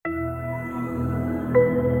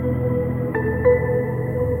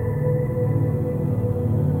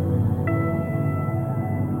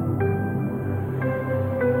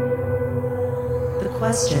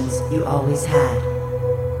questions you always had.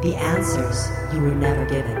 The answers you were never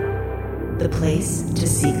given. The place to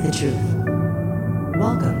seek the truth.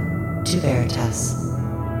 Welcome to Veritas.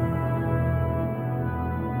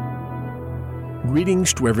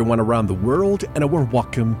 Greetings to everyone around the world, and a warm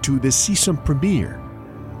welcome to the season premiere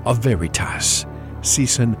of Veritas,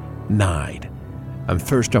 Season 9. And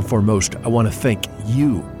first and foremost, I want to thank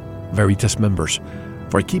you, Veritas members,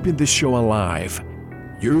 for keeping this show alive.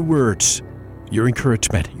 Your words, your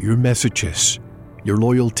encouragement, your messages, your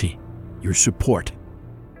loyalty, your support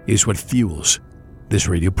is what fuels this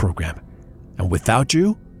radio program. And without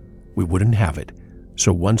you, we wouldn't have it.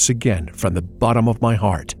 So once again, from the bottom of my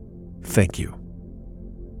heart, thank you.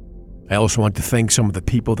 I also want to thank some of the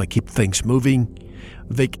people that keep things moving.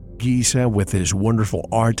 Vic Giza with his wonderful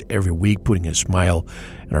art every week, putting a smile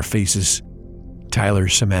on our faces. Tyler,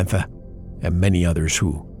 Samantha, and many others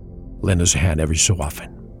who lend us a hand every so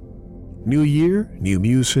often. New year, new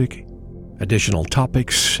music, additional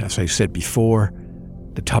topics. As I said before,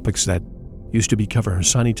 the topics that used to be covered on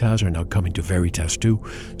Sanitas are now coming to Veritas too.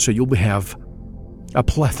 So you'll have a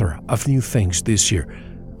plethora of new things this year.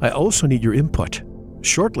 I also need your input.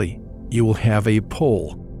 Shortly, you will have a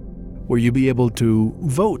poll where you'll be able to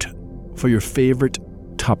vote for your favorite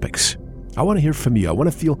topics. I want to hear from you. I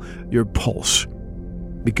want to feel your pulse,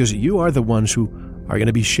 because you are the ones who are going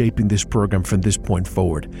to be shaping this program from this point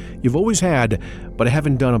forward. You've always had, but I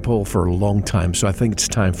haven't done a poll for a long time, so I think it's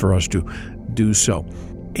time for us to do so.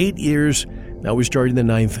 8 years, now we're starting the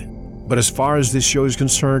 9th, but as far as this show is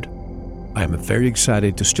concerned, I am very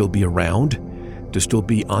excited to still be around, to still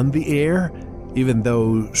be on the air, even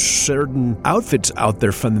though certain outfits out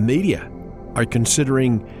there from the media are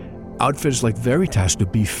considering outfits like Veritas to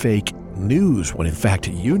be fake news, when in fact,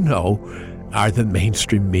 are the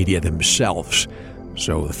mainstream media themselves.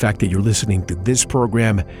 So the fact that you're listening to this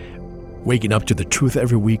program, waking up to the truth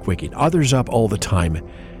every week, waking others up all the time,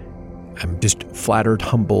 I'm just flattered,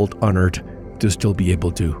 humbled, honored to still be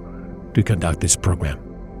able to conduct this program.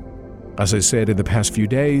 As I said in the past few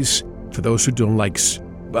days, for those who don't like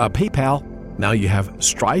PayPal, now you have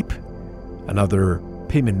Stripe, another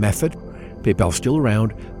payment method. PayPal's still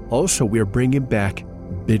around. Also, we are bringing back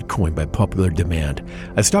Bitcoin by popular demand.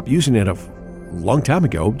 I stopped using it a long time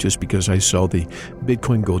ago just because I saw the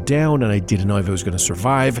Bitcoin go down and I didn't know if it was going to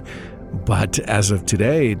survive. But as of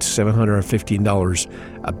today, it's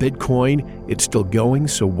 $715 a Bitcoin. It's still going,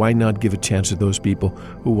 so why not give a chance to those people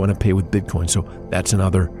who want to pay with Bitcoin? So that's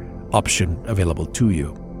another option available to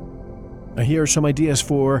you. Now, here are some ideas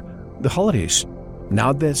for the holidays.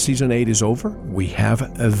 Now that Season 8 is over, we have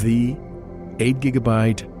the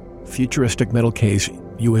 8GB futuristic metal case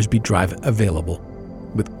USB drive available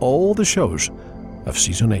with all the shows of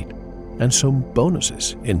Season 8 and some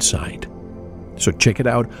bonuses inside. So check it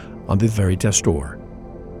out on the Veritas store.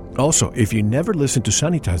 Also, if you never listened to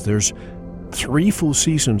Sanitas, there's 3 full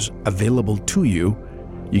seasons available to you.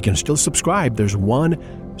 You can still subscribe. There's one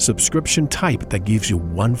subscription type that gives you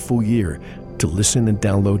 1 full year to listen and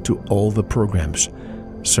download to all the programs.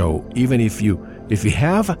 So even if you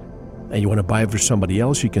have and you want to buy it for somebody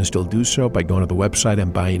else, you can still do so by going to the website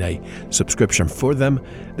and buying a subscription for them.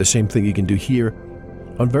 The same thing you can do here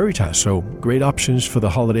on Veritas. So great options for the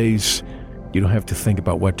holidays. You don't have to think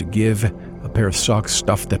about what to give. A pair of socks,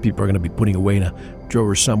 stuff that people are going to be putting away in a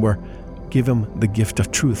drawer somewhere. Give them the gift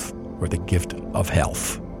of truth or the gift of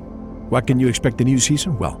health. What can you expect the new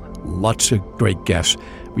season? Well, lots of great guests.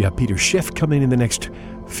 We have Peter Schiff coming in the next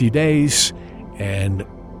few days and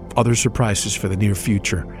other surprises for the near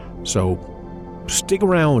future. So stick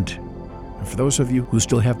around. And for those of you who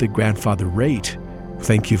still have the grandfather rate,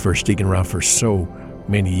 thank you for sticking around for so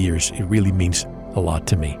many years. It really means a lot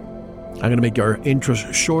to me. I'm going to make our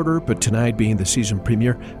intros shorter, but tonight being the season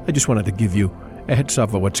premiere, I just wanted to give you a heads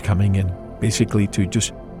up of what's coming and basically to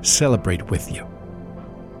just celebrate with you.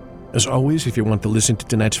 As always, if you want to listen to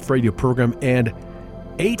tonight's radio program and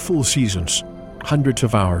 8 full seasons, hundreds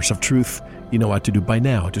of hours of truth, you know what to do by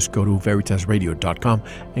now. Just go to veritasradio.com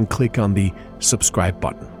and click on the subscribe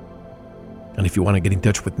button. And if you want to get in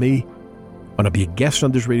touch with me, want to be a guest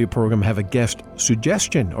on this radio program, have a guest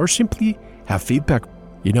suggestion, or simply have feedback,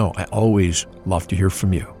 I always love to hear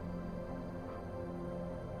from you.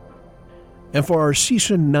 And for our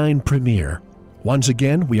Season 9 premiere, once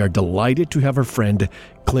again, we are delighted to have our friend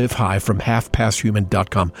Cliff High from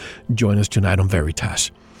halfpasthuman.com join us tonight on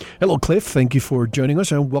Veritas. Hello, Cliff. Thank you for joining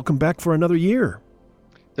us, and welcome back for another year.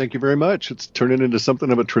 Thank you very much. It's turning into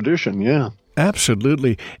something of a tradition, yeah.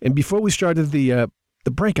 Absolutely. And before we started the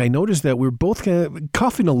break, I noticed that we're both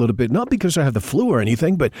coughing a little bit, not because I have the flu or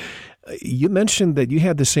anything, but you mentioned that you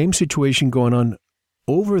had the same situation going on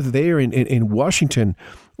over there in Washington,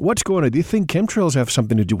 what's going on? Do you think chemtrails have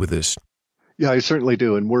something to do with this? Yeah, I certainly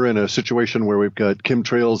do. And we're in a situation where we've got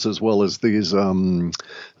chemtrails as well as these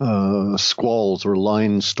squalls or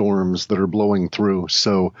line storms that are blowing through.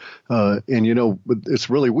 So, it's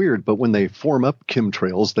really weird, but when they form up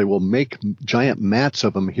chemtrails, they will make giant mats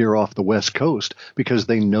of them here off the West Coast because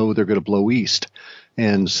they know they're going to blow east.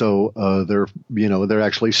 And so they're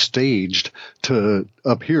actually staged to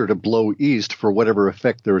up here to blow east for whatever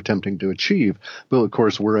effect they're attempting to achieve. But of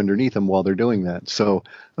course, we're underneath them while they're doing that. So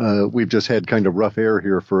we've just had kind of rough air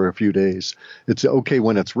here for a few days. It's okay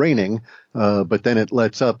when it's raining, but then it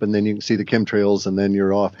lets up, and then you can see the chemtrails, and then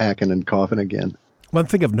you're off hacking and coughing again. One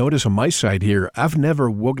thing I've noticed on my side here, I've never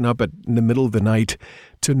woken up in the middle of the night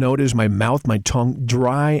to notice my mouth, my tongue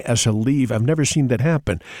dry as a leaf. I've never seen that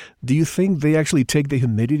happen. Do you think they actually take the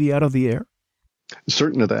humidity out of the air?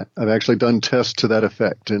 Certain of that. I've actually done tests to that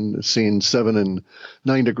effect and seen 7 and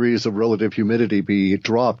 9 degrees of relative humidity be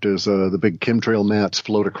dropped as the big chemtrail mats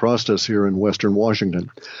float across us here in western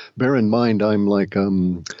Washington. Bear in mind, I'm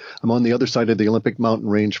on the other side of the Olympic mountain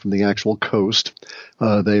range from the actual coast.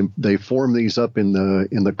 They form these up in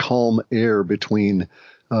the calm air between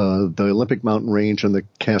the Olympic mountain range and the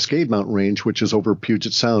Cascade mountain range, which is over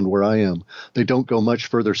Puget Sound where I am. They don't go much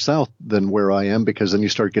further south than where I am because then you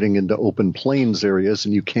start getting into open plains areas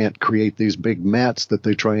and you can't create these big mats that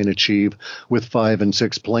they try and achieve with 5 and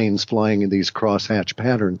 6 planes flying in these crosshatch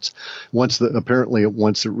patterns. Once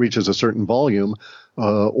it reaches a certain volume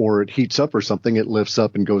or it heats up or something, it lifts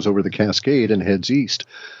up and goes over the Cascade and heads east.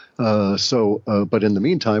 But in the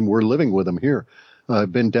meantime, we're living with them here.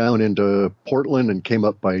 I've been down into Portland and came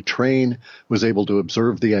up by train, was able to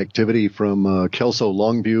observe the activity from Kelso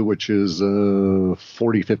Longview, which is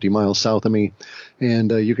 40, 50 miles south of me. And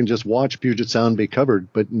you can just watch Puget Sound be covered,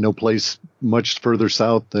 but no place much further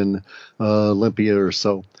south than Olympia or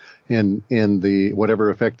so. And the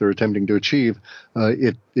whatever effect they're attempting to achieve,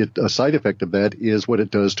 a side effect of that is what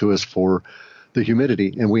it does to us for the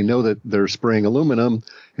humidity. And we know that they're spraying aluminum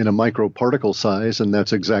in a microparticle size, and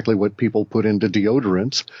that's exactly what people put into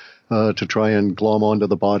deodorants to try and glom onto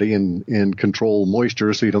the body and control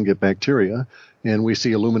moisture so you don't get bacteria. And we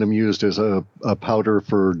see aluminum used as a powder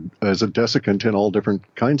as a desiccant in all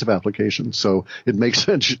different kinds of applications. So it makes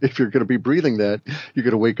sense if you're going to be breathing that, you're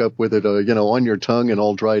going to wake up with it, on your tongue and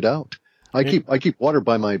all dried out. I keep water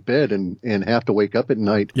by my bed and have to wake up at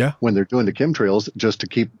night when they're doing the chemtrails just to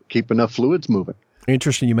keep enough fluids moving.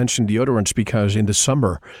 Interesting you mentioned deodorants because in the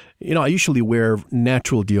summer, I usually wear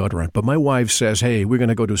natural deodorant, but my wife says, hey, we're going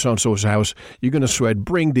to go to so-and-so's house. You're going to sweat.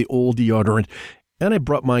 Bring the old deodorant. And I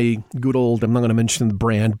brought my good old, I'm not going to mention the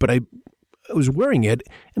brand, but I was wearing it.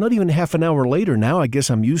 And not even half an hour later, now I guess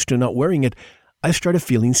I'm used to not wearing it, I started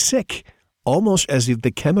feeling sick. Almost as if the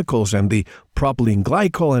chemicals and the propylene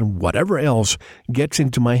glycol and whatever else gets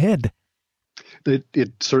into my head.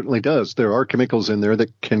 It certainly does. There are chemicals in there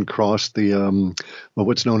that can cross the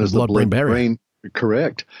what's known as the blood-brain barrier.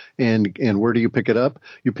 Correct. And where do you pick it up?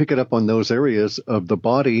 You pick it up on those areas of the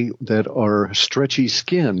body that are stretchy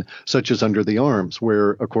skin, such as under the arms,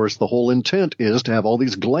 where, of course, the whole intent is to have all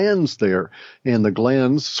these glands there. And the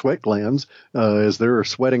glands, sweat glands, as they're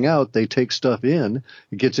sweating out, they take stuff in.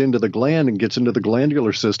 It gets into the gland and gets into the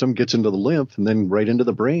glandular system, gets into the lymph, and then right into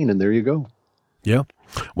the brain, and there you go. Yeah.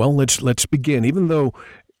 Well, let's begin. Even though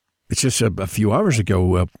it's just a few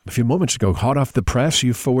moments ago, hot off the press,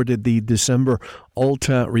 you forwarded the December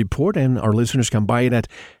Alta report, and our listeners can buy it at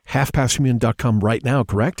halfpastcommune.com right now,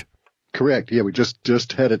 correct? Correct. Yeah, we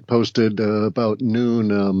just had it posted about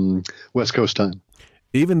noon West Coast time.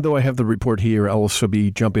 Even though I have the report here, I'll also be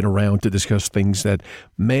jumping around to discuss things that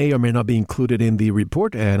may or may not be included in the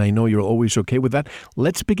report, and I know you're always okay with that.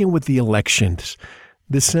 Let's begin with the elections.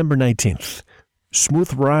 December 19th.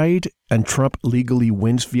 Smooth ride and Trump legally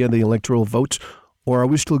wins via the electoral votes, or are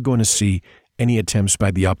we still going to see any attempts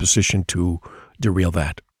by the opposition to derail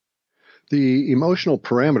that? The emotional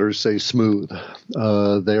parameters say smooth.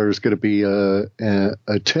 There's going to be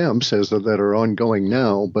attempts that are ongoing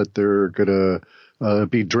now, but they're going to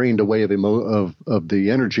be drained away of the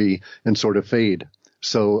energy and sort of fade.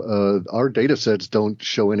 So our data sets don't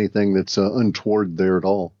show anything that's untoward there at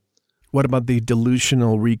all. What about the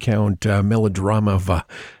delusional recount melodrama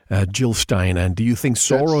of Jill Stein? And do you think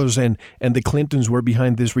Soros and the Clintons were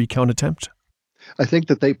behind this recount attempt? I think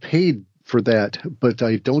that they paid for that, but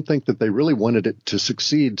I don't think that they really wanted it to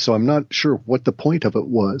succeed. So I'm not sure what the point of it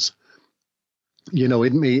was.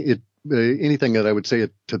 Anything that I would say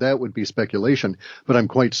to that would be speculation, but I'm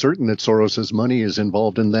quite certain that Soros's money is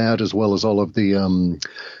involved in that, as well as all of the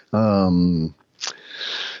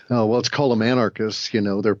Well, let's call them anarchists.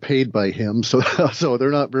 They're paid by him, so so they're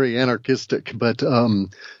not very anarchistic. But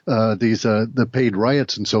these the paid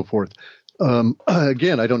riots and so forth.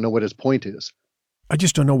 Again, I don't know what his point is. I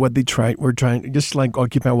just don't know what we're trying, just like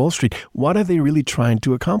Occupy Wall Street. What are they really trying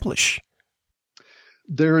to accomplish?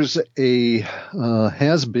 There's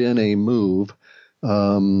has been a move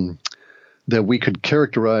that we could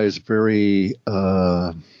characterize very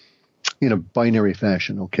in a binary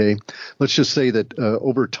fashion. Okay, let's just say that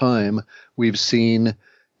over time we've seen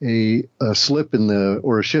a slip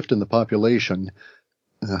or a shift in the population.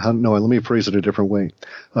 Let me phrase it a different way.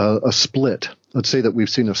 A split. Let's say that we've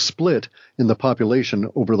seen a split in the population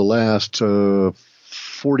over the last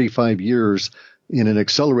 45 years in an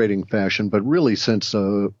accelerating fashion, but really since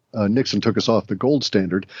Nixon took us off the gold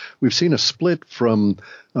standard, we've seen a split from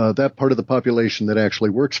that part of the population that actually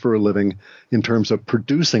works for a living in terms of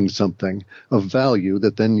producing something of value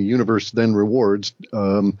that then the universe then rewards,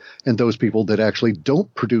 and those people that actually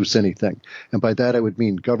don't produce anything. And by that I would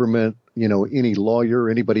mean government, any lawyer,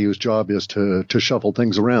 anybody whose job is to shuffle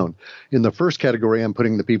things around. In the first category, I'm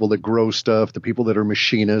putting the people that grow stuff, the people that are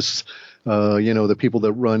machinists, the people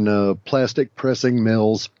that run plastic pressing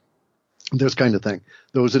mills, this kind of thing.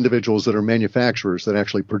 Those individuals that are manufacturers that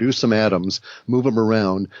actually produce some atoms, move them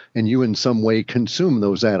around, and you in some way consume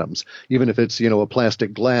those atoms. Even if it's, a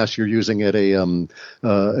plastic glass you're using at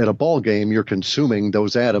a ball game, you're consuming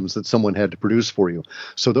those atoms that someone had to produce for you.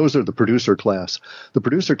 So those are the producer class. The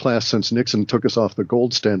producer class, since Nixon took us off the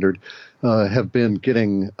gold standard, have been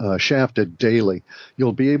getting shafted daily.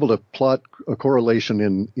 You'll be able to plot a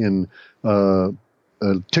correlation in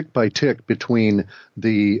tick by tick between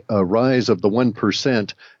the rise of the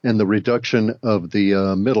 1% and the reduction of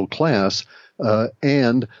the middle class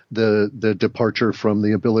and the departure from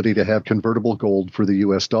the ability to have convertible gold for the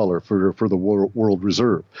U.S. dollar for the world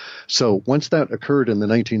reserve. So once that occurred in the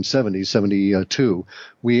 1970s, 72,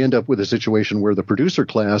 we end up with a situation where the producer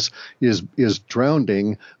class is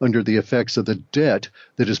drowning under the effects of the debt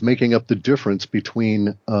that is making up the difference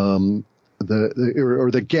between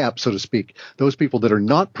the gap, so to speak. Those people that are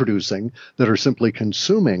not producing, that are simply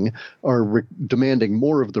consuming, are demanding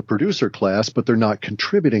more of the producer class, but they're not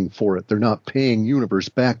contributing for it. They're not paying universe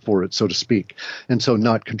back for it, so to speak. And so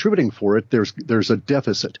not contributing for it, there's a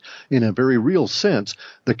deficit. In a very real sense,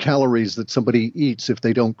 the calories that somebody eats if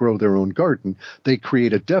they don't grow their own garden, they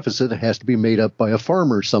create a deficit that has to be made up by a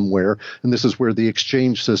farmer somewhere. And this is where the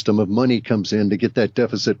exchange system of money comes in to get that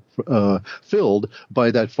deficit filled by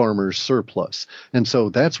that farmer's surplus. And so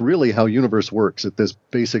that's really how universe works at this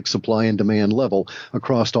basic supply and demand level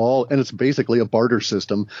across all, and it's basically a barter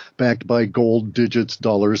system backed by gold, digits,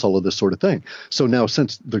 dollars, all of this sort of thing. So now,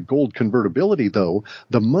 since the gold convertibility, though,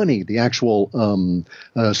 the money, the actual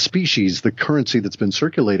species, the currency that's been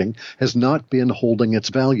circulating, has not been holding its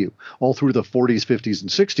value. All through the 40s, 50s, and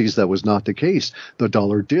 60s, that was not the case. The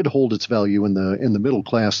dollar did hold its value, and the middle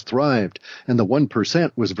class thrived, and the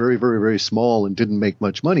 1% was very, very, very small and didn't make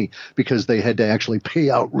much money because they had to actually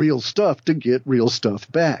pay out real stuff to get real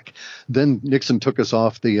stuff back. Then Nixon took us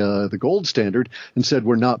off the gold standard and said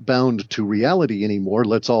we're not bound to reality anymore.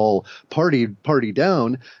 Let's all party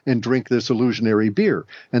down and drink this illusionary beer.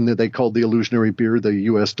 And they called the illusionary beer the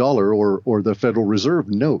U.S. dollar or the Federal Reserve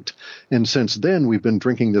note. And since then we've been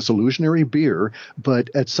drinking this illusionary beer,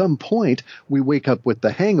 but at some point we wake up with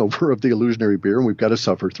the hangover of the illusionary beer and we've got to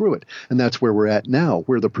suffer through it. And that's where we're at now,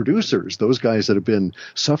 where the producers, those guys that have been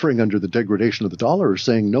suffering under the degradation of the dollar, are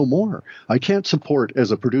saying no more. I can't support,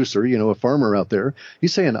 as a producer, a farmer out there,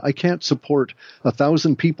 he's saying I can't support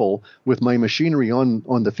 1,000 people with my machinery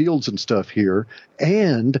on the fields and stuff here,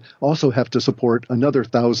 and also have to support another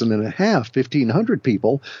 1,500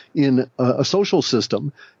 people in a social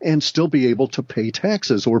system and still be able to pay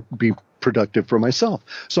taxes or be productive for myself.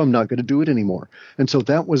 So I'm not going to do it anymore. And so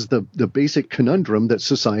that was the basic conundrum that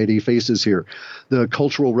society faces here. The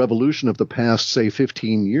cultural revolution of the past, say,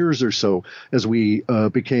 15 years or so, as we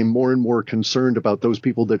became more and more concerned about those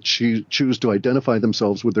people that choose to identify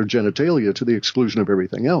themselves with their genitalia to the exclusion of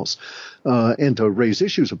everything else, and to raise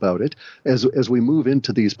issues about it, as we move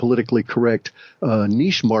into these politically correct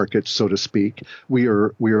niche markets, so to speak, we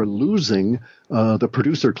are losing the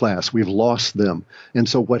producer class. We've lost them. And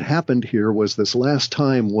so what happened here was this last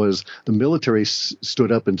time was the military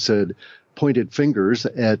stood up and said, pointed fingers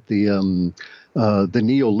at the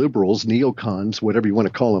neoliberals, neocons, whatever you want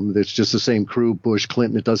to call them. It's just the same crew, Bush,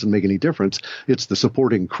 Clinton. It doesn't make any difference. It's the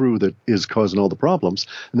supporting crew that is causing all the problems.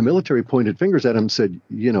 And the military pointed fingers at him and said,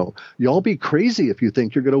 y'all be crazy if you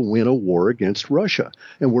think you're going to win a war against Russia.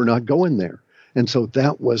 And we're not going there. And so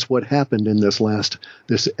that was what happened in this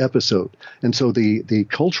episode. And so the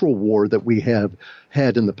cultural war that we have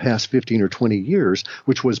had in the past 15 or 20 years,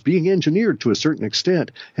 which was being engineered to a certain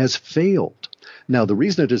extent, has failed. Now, the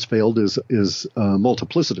reason it has failed is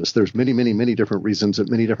multiplicitous. There's many, many, many different reasons at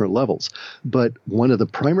many different levels. But one of the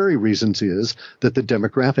primary reasons is that the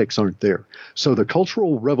demographics aren't there. So the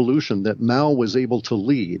cultural revolution that Mao was able to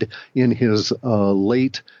lead in his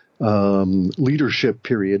late leadership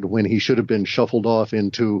period, when he should have been shuffled off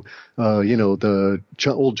into, the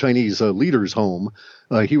old Chinese leader's home,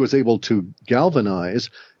 he was able to galvanize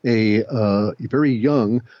a very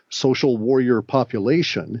young social warrior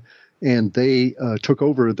population, and they took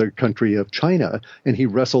over the country of China, and he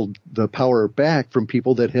wrestled the power back from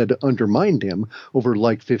people that had undermined him over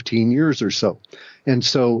like 15 years or so. And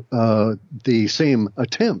so the same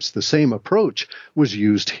attempts, the same approach was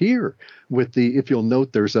used here with if you'll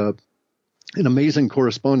note, there's an amazing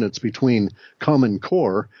correspondence between Common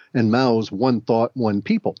Core and Mao's One Thought, One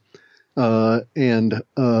People. And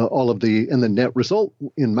the net result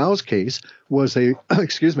in Mao's case was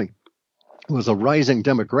was a rising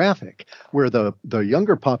demographic where the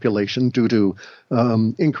younger population, due to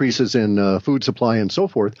increases in food supply and so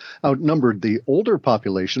forth, outnumbered the older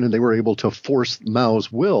population, and they were able to force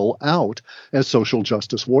Mao's will out as social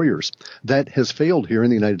justice warriors. That has failed here in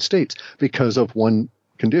the United States because of one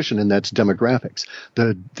condition, and that's demographics.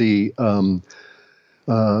 The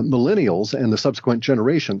millennials and the subsequent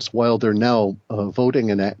generations, while they're now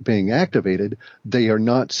voting and being activated, they are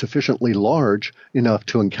not sufficiently large enough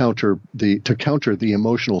to counter the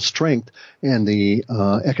emotional strength and the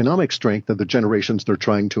economic strength of the generations they're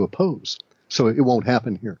trying to oppose. So it won't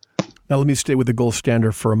happen here. Now, let me stay with the gold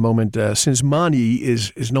standard for a moment. Since money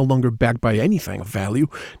is no longer backed by anything of value,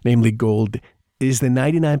 namely gold, is the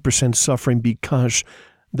 99% suffering because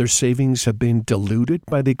their savings have been diluted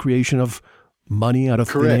by the creation of money out of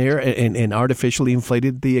thin air and artificially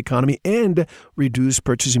inflated the economy and reduced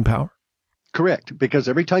purchasing power? Correct, because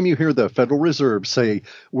every time you hear the Federal Reserve say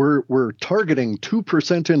we're targeting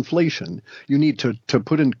 2% inflation, you need to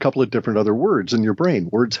put in a couple of different other words in your brain.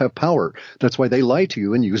 Words have power. That's why they lie to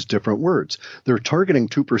you and use different words. They're targeting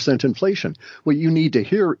 2% inflation. What you need to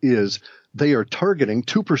hear is they are targeting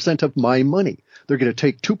 2% of my money. They're going to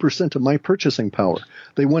take 2% of my purchasing power.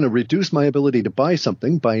 They want to reduce my ability to buy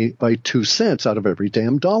something by 2 cents out of every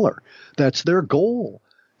damn dollar. That's their goal.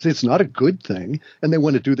 It's not a good thing. And they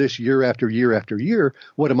want to do this year after year after year.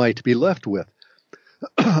 What am I to be left with?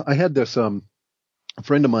 I had this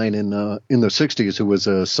friend of mine in the 60s who was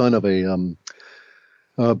a son of a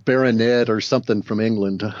baronet or something from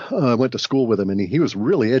England. I went to school with him, and he was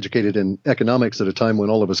really educated in economics at a time when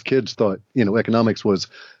all of us kids thought, economics was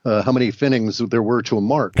how many finnings there were to a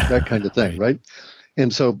mark, that kind of thing, right?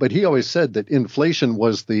 And so, but he always said that inflation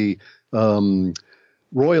was the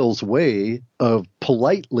royals' way of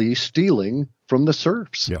politely stealing from the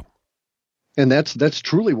serfs. Yeah. And that's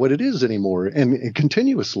truly what it is anymore, and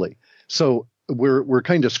continuously. So we're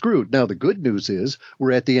kind of screwed. Now, the good news is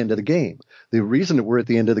we're at the end of the game. The reason that we're at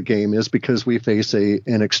the end of the game is because we face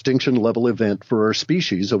an extinction level event for our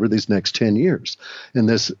species over these next 10 years,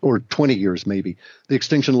 or 20 years maybe. The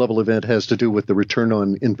extinction level event has to do with the return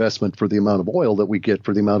on investment for the amount of oil that we get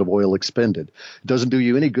for the amount of oil expended. It doesn't do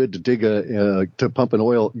you any good to to pump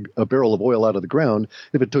a barrel of oil out of the ground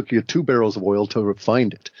if it took you 2 barrels of oil to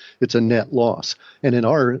find it. It's a net loss. And in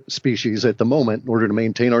our species at the moment, in order to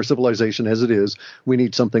maintain our civilization as it is, we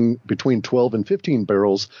need something between 12 and 15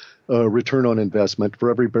 barrels return on investment for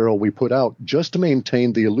every barrel we put out, just to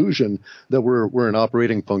maintain the illusion that we're an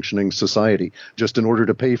operating, functioning society, just in order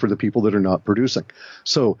to pay for the people that are not producing.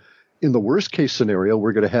 So in the worst case scenario,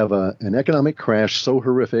 we're going to have an economic crash so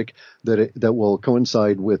horrific that will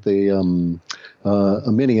coincide with a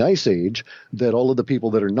mini ice age, that all of the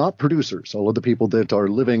people that are not producers, all of the people that are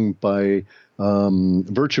living by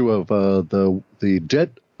virtue of the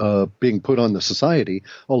debt being put on the society,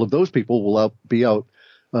 all of those people will be out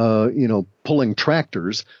pulling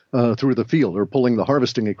tractors through the field, or pulling the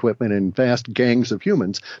harvesting equipment in vast gangs of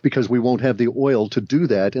humans, because we won't have the oil to do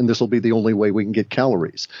that, and this will be the only way we can get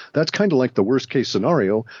calories. That's kind of like the worst case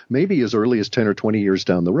scenario, maybe as early as 10 or 20 years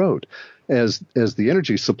down the road, as the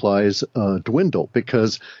energy supplies dwindle,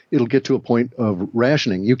 because it'll get to a point of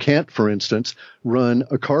rationing. You can't, for instance, run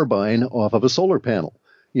a carbine off of a solar panel.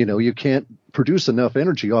 You can't produce enough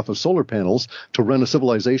energy off of solar panels to run a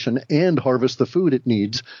civilization and harvest the food it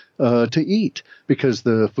needs to eat, because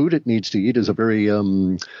the food it needs to eat is a very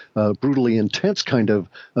brutally intense kind of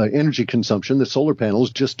energy consumption that solar panels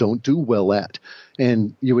just don't do well at.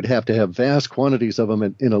 And you would have to have vast quantities of them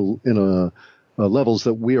in levels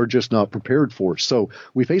that we are just not prepared for. So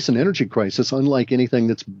we face an energy crisis unlike anything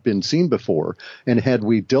that's been seen before. And had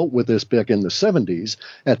we dealt with this back in the 70s,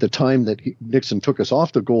 at the time that Nixon took us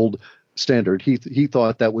off the gold standard, he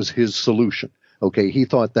thought that was his solution. Okay, he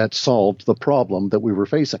thought that solved the problem that we were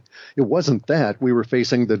facing. It wasn't that. We were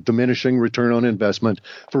facing the diminishing return on investment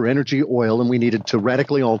for energy, oil, and we needed to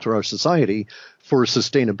radically alter our society for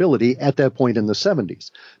sustainability at that point in the 70s.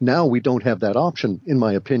 Now we don't have that option, in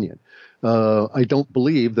my opinion. I don't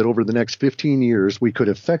believe that over the next 15 years we could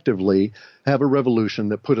effectively have a revolution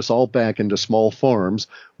that put us all back into small farms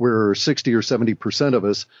where 60 or 70% of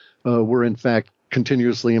us were in fact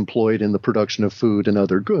continuously employed in the production of food and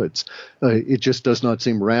other goods. It just does not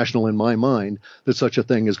seem rational in my mind that such a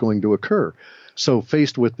thing is going to occur. So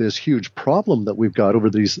faced with this huge problem that we've got over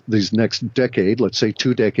these next decade, let's say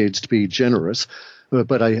 2 decades to be generous,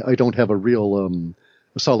 but I don't have a real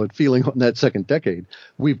a solid feeling on that second decade.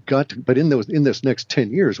 But in this next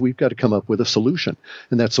 10 years, we've got to come up with a solution.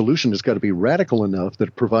 And that solution has got to be radical enough that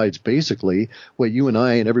it provides basically what you and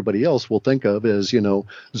I and everybody else will think of as,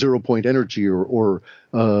 0-point energy or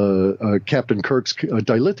Captain Kirk's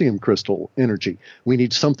dilithium crystal energy. We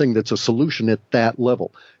need something that's a solution at that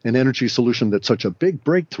level, an energy solution that's such a big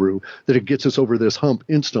breakthrough that it gets us over this hump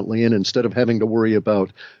instantly. And instead of having to worry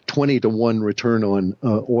about 20-to-1 return on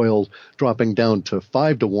oil dropping down to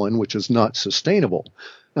 5-to-1, which is not sustainable,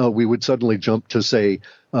 we would suddenly jump to say,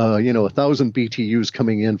 1,000 BTUs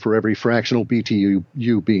coming in for every fractional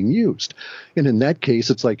BTU being used. And in that case,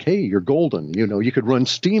 it's like, hey, you're golden. You could run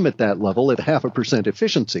steam at that level at 0.5%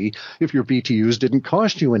 efficiency if your BTUs didn't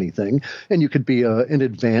cost you anything. And you could be an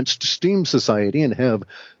advanced steam society and have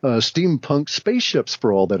steampunk spaceships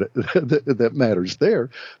for all that matters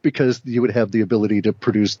there, because you would have the ability to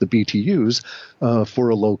produce the BTUs for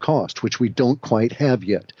a low cost, which we don't quite have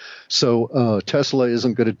yet. So Tesla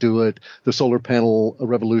isn't going to do it. The solar panel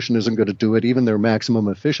revolution isn't going to do it. Even their maximum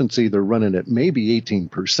efficiency, they're running at maybe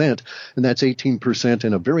 18%, and that's 18%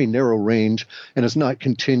 in a very narrow range, and it's not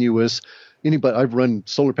continuous. I've run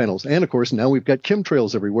solar panels, and of course now we've got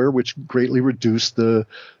chemtrails everywhere, which greatly reduce the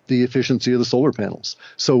efficiency of the solar panels.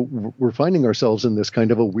 So we're finding ourselves in this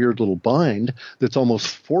kind of a weird little bind that's almost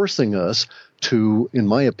forcing us to, in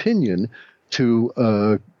my opinion,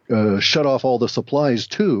 to shut off all the supplies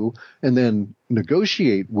too, and then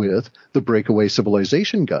negotiate with the breakaway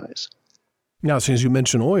civilization guys. Now, since you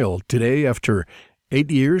mentioned oil, today, after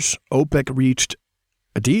 8 years, OPEC reached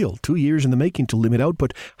a deal, 2 years in the making to limit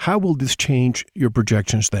output. How will this change your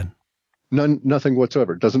projections then? Nothing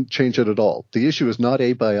whatsoever. It doesn't change it at all. The issue is not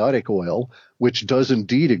abiotic oil, which does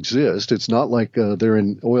indeed exist. It's not like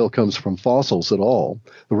oil comes from fossils at all.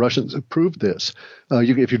 The Russians have proved this.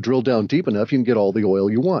 If you drill down deep enough, you can get all the oil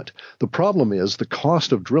you want. The problem is the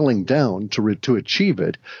cost of drilling down to achieve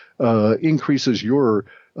it increases your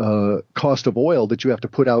cost of oil that you have to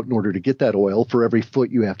put out in order to get that oil for every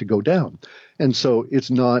foot you have to go down. And so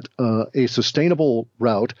it's not a sustainable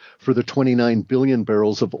route for the 29 billion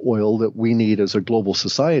barrels of oil that we need as a global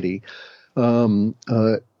society.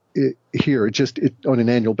 Here, on an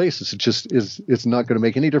annual basis, it's not going to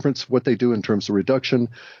make any difference what they do in terms of reduction.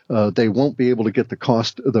 They won't be able to get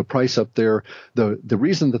the price up there. The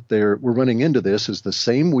reason that we're running into this is the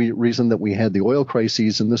same reason that we had the oil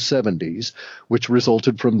crises in the 70s, which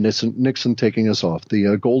resulted from Nixon taking us off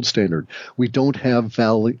the gold standard. We don't have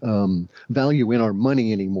value in our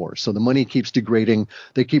money anymore. So the money keeps degrading.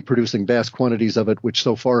 They keep producing vast quantities of it, which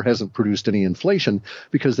so far hasn't produced any inflation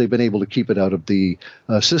because they've been able to keep it out of the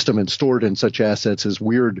system and stored in such assets as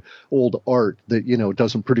weird old art that,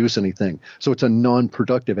 doesn't produce anything. So it's a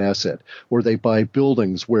non-productive asset. Or they buy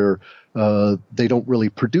buildings where they don't really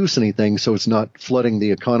produce anything, so it's not flooding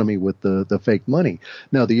the economy with the fake money.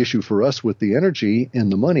 Now, the issue for us with the energy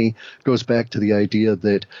and the money goes back to the idea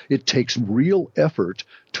that it takes real effort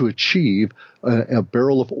to achieve a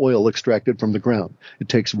barrel of oil extracted from the ground. It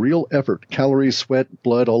takes real effort, calories, sweat,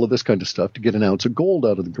 blood, all of this kind of stuff to get an ounce of gold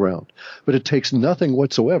out of the ground. But it takes nothing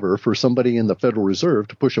whatsoever for somebody in the Federal Reserve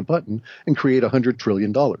to push a button and create $100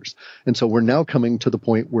 trillion. And so we're now coming to the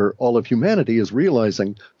point where all of humanity is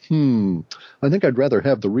realizing, I think I'd rather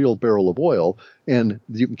have the real barrel of oil, and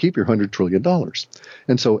you can keep your $100 trillion.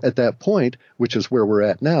 And so at that point, which is where we're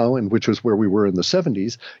at now, and which is where we were in the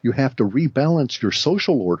 70s, you have to rebalance your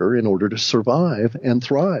social order in order to survive and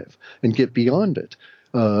thrive and get beyond it.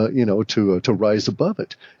 to rise above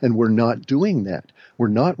it. And we're not doing that. We're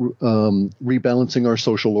not rebalancing our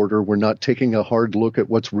social order. We're not taking a hard look at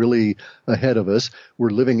what's really ahead of us. We're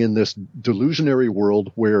living in this delusionary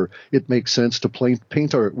world where it makes sense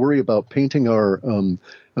to worry about painting our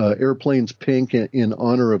airplanes pink in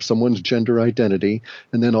honor of someone's gender identity,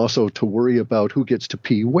 and then also to worry about who gets to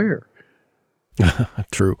pee where.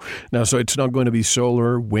 True. Now, so it's not going to be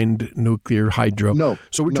solar, wind, nuclear, hydro. No.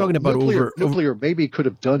 So we're talking about nuclear maybe could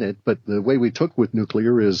have done it, but the way we took with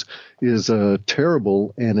nuclear is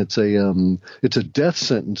terrible, and it's a death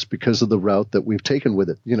sentence because of the route that we've taken with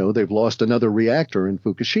it. They've lost another reactor in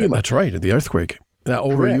Fukushima. That's right, the earthquake.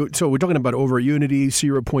 So we're talking about over Unity,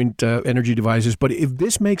 0-point energy devices. But if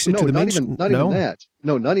this makes it to the mainstream, even that.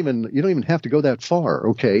 No, not even. You don't even have to go that far.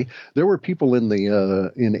 Okay, there were people in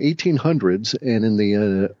the in 1800s and in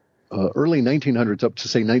the early 1900s up to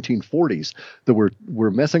say 1940s that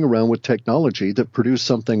were messing around with technology that produced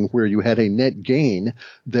something where you had a net gain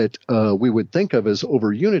that we would think of as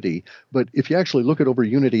over unity. But if you actually look at over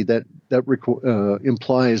unity, that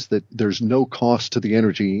implies that there's no cost to the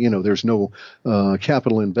energy. There's no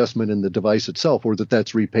capital investment in the device itself, or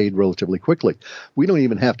that's repaid relatively quickly. We don't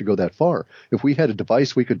even have to go that far. If we had a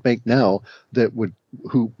device we could make now that would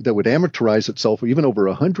amortize itself even over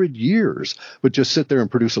 100 years, but just sit there and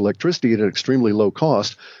produce electricity at an extremely low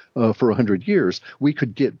cost for 100 years, we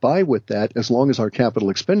could get by with that as long as our capital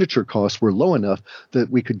expenditure costs were low enough that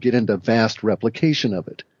we could get into vast replication of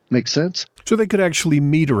it. Make sense? So they could actually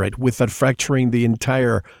meter it without fracturing the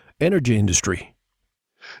entire energy industry.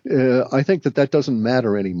 I think that doesn't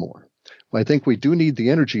matter anymore. I think we do need the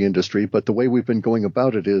energy industry, but the way we've been going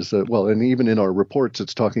about it is, and even in our reports,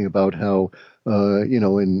 it's talking about how,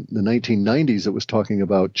 in the 1990s, it was talking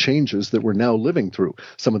about changes that we're now living through.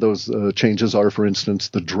 Some of those changes are, for instance,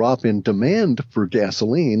 the drop in demand for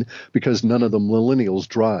gasoline because none of the millennials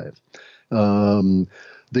drive.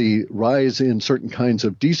 The rise in certain kinds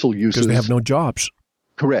of diesel uses. Because they have no jobs.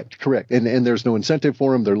 Correct. And there's no incentive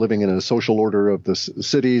for them. They're living in a social order of the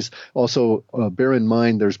cities. Also, bear in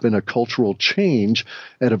mind, there's been a cultural change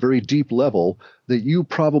at a very deep level that you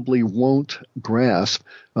probably won't grasp.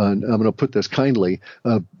 I'm going to put this kindly,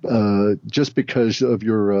 just because of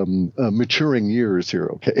your maturing years here,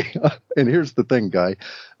 okay? And here's the thing, Guy.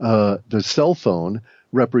 The cell phone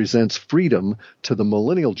represents freedom to the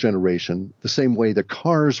millennial generation the same way the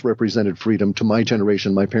cars represented freedom to my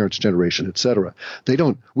generation, my parents' generation, etc.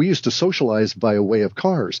 We used to socialize by a way of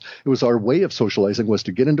cars. It was our way of socializing was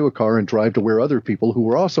to get into a car and drive to where other people who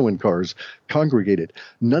were also in cars congregated.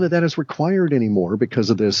 None of that is required anymore because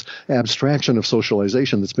of this abstraction of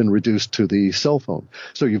socialization that's been reduced to the cell phone.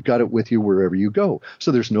 So you've got it with you wherever you go.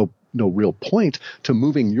 So there's no real point to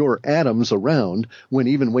moving your atoms around when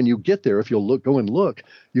you get there, if you'll go and look,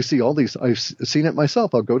 you see all these. I've seen it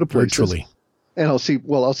myself. I'll go to places virtually, and I'll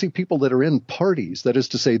see people that are in parties. That is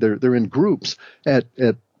to say, they're in groups at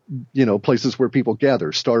places where people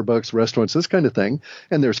gather, Starbucks, restaurants, this kind of thing.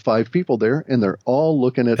 And there's 5 people there, and they're all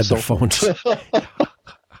looking at cell phones.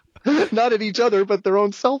 Not at each other, but their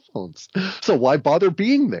own cell phones. So why bother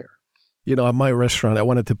being there? At my restaurant, I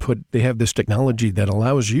wanted to they have this technology that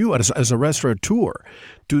allows you as a restaurateur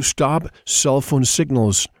to stop cell phone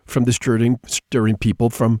signals from disturbing people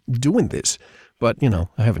from doing this. But,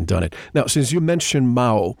 I haven't done it. Now, since you mentioned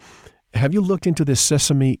Mao, have you looked into the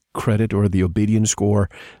Sesame credit or the obedience score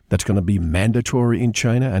that's going to be mandatory in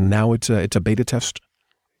China? And now it's a beta test?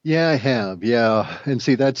 Yeah, I have. Yeah. And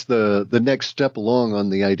see, that's the next step along on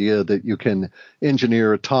the idea that you can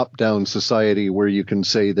engineer a top-down society where you can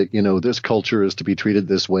say that, this culture is to be treated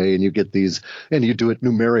this way, and you get these, and you do it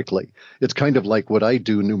numerically. It's kind of like what I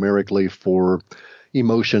do numerically for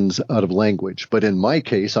emotions out of language. But in my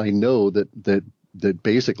case, I know that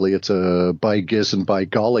basically it's a by guess and by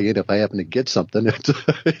golly, and if I happen to get something,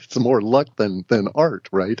 it's more luck than art,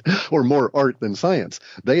 right? Or more art than science.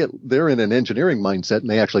 They're in an engineering mindset, and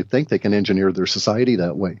they actually think they can engineer their society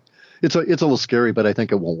that way. It's a little scary, but I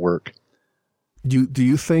think it won't work. Do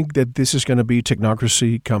you think that this is going to be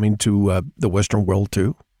technocracy coming to the Western world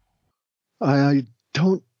too? I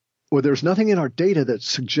don't. Well, there's nothing in our data that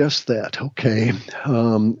suggests that. Okay,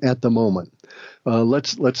 at the moment.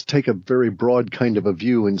 Let's take a very broad kind of a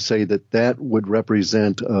view and say that would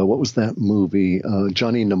represent what was that movie,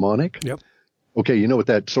 Johnny Mnemonic? Yep. Okay, with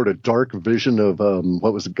that sort of dark vision of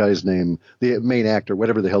what was the guy's name, the main actor,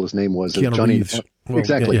 whatever the hell his name was, Keanu Reeves.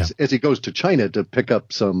 Exactly. Yeah. As he goes to China to pick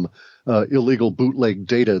up some illegal bootleg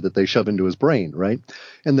data that they shove into his brain, right?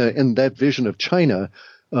 And that vision of China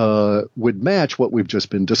would match what we've just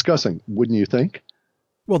been discussing, wouldn't you think?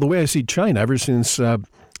 Well, the way I see China, ever since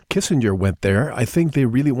Kissinger went there, I think they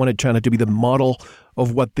really wanted China to be the model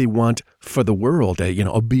of what they want for the world,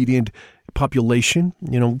 obedient population,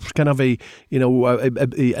 kind of a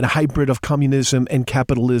hybrid of communism and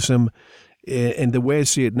capitalism. And the way I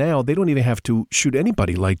see it now, they don't even have to shoot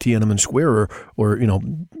anybody like Tiananmen Square or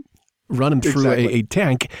run them through a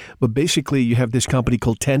tank. But basically, you have this company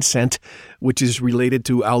called Tencent, which is related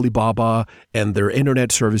to Alibaba and their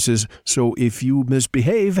internet services. So if you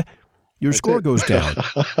misbehave, your score goes down.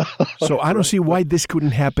 So I don't see why this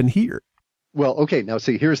couldn't happen here. Well, okay, now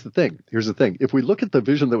see, here's the thing. If we look at the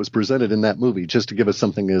vision that was presented in that movie, just to give us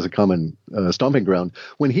something as a common stomping ground,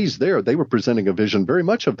 when he's there, they were presenting a vision very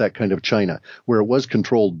much of that kind of China, where it was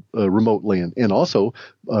controlled remotely. And also,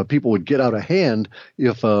 people would get out of hand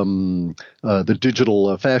if the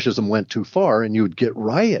digital fascism went too far, and you would get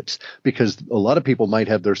riots, because a lot of people might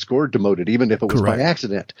have their score demoted, even if it was by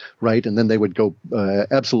accident, right? And then they would go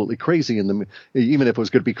absolutely crazy, even if it was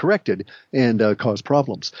going to be corrected, and cause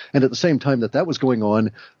problems. And at the same time that was going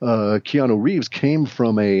on, Keanu Reeves came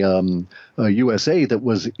from a USA that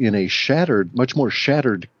was in a much more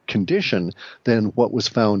shattered condition than what was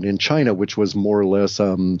found in China, which was more or less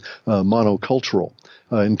monocultural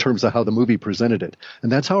in terms of how the movie presented it.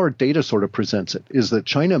 And that's how our data sort of presents it, is that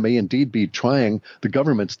China may indeed be trying, the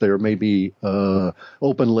governments there may be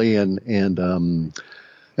openly and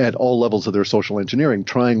at all levels of their social engineering,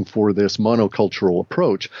 trying for this monocultural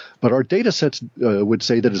approach. But our data sets would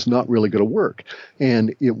say that it's not really going to work.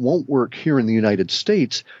 And it won't work here in the United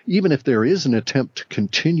States, even if there is an attempt to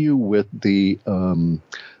continue with the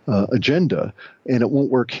agenda. And it won't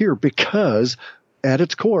work here because, at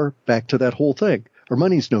its core, back to that whole thing, our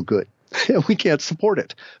money's no good. We can't support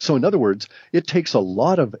it. So in other words, it takes a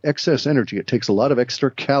lot of excess energy. It takes a lot of extra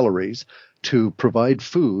calories to provide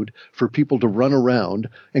food for people to run around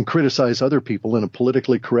and criticize other people in a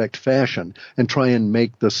politically correct fashion and try and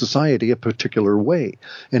make the society a particular way.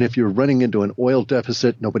 And if you're running into an oil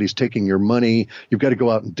deficit, nobody's taking your money, you've got to go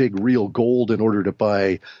out and dig real gold in order to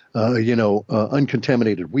buy,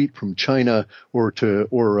 uncontaminated wheat from China, or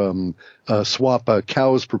swap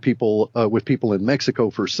cows for people with people in Mexico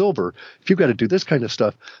for silver. If you've got to do this kind of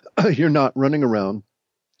stuff, you're not running around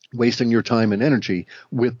wasting your time and energy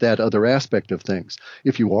with that other aspect of things.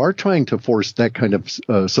 If you are trying to force that kind of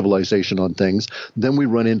civilization on things, then we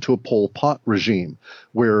run into a Pol Pot regime,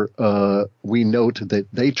 where we note that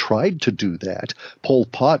they tried to do that. Pol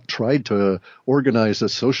Pot tried to organize a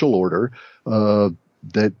social order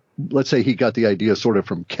that, let's say, he got the idea sort of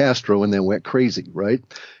from Castro and then went crazy, right?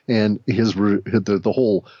 And the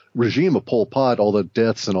whole regime of Pol Pot, all the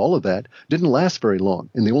deaths and all of that, didn't last very long.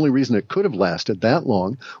 And the only reason it could have lasted that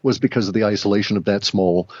long was because of the isolation of that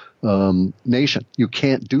small nation. You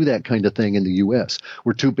can't do that kind of thing in the U.S.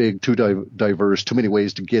 We're too big, too diverse, too many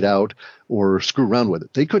ways to get out or screw around with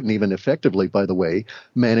it. They couldn't even effectively, by the way,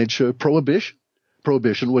 manage prohibition.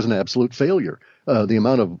 Prohibition was an absolute failure. The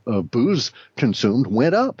amount of booze consumed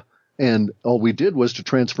went up. And all we did was to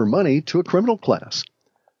transfer money to a criminal class.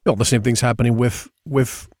 Well, the same thing's happening with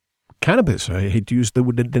cannabis. I hate to use the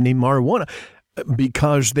name marijuana,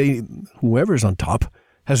 because whoever's on top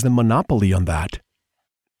has the monopoly on that.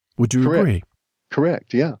 Would you agree?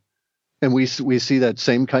 Correct, yeah. And we see that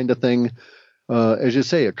same kind of thing, as you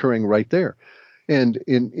say, occurring right there. And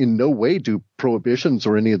in no way do prohibitions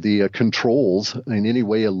or any of the controls in any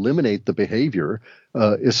way eliminate the behavior,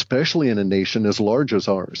 especially in a nation as large as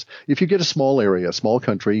ours. If you get a small area, a small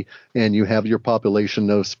country, and you have your population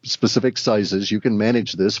of specific sizes, you can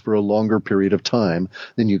manage this for a longer period of time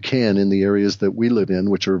than you can in the areas that we live in,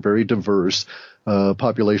 which are very diverse,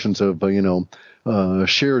 populations of,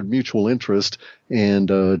 shared mutual interest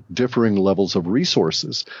and differing levels of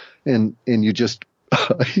resources. And you just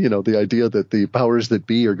the idea that the powers that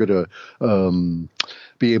be are going to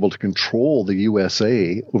be able to control the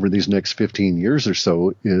USA over these next 15 years or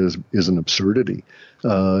so is an absurdity.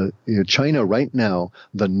 China right now,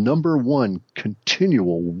 the number one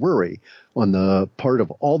continual worry on the part of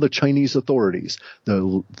all the Chinese authorities,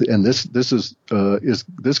 this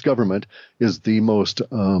government is the most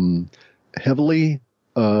heavily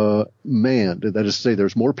manned. That is to say,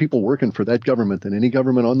 there's more people working for that government than any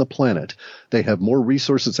government on the planet. They have more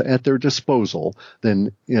resources at their disposal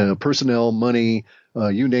than personnel, money,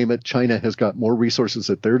 you name it. China has got more resources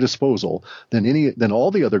at their disposal than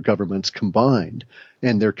all the other governments combined.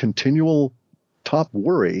 And their continual top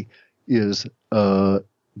worry is the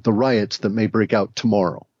riots that may break out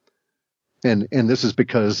tomorrow. And this is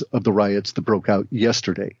because of the riots that broke out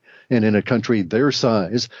yesterday. And in a country their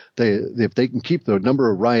size, if they can keep the number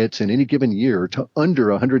of riots in any given year to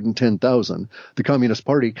under 110,000, the Communist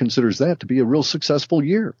Party considers that to be a real successful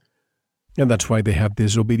year. And that's why they have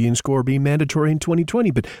this obedience score being mandatory in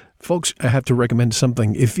 2020. But folks, I have to recommend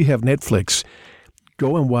something. If you have Netflix,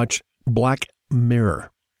 go and watch Black Mirror.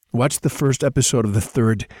 Watch the first episode of the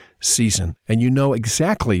 3rd season, and you know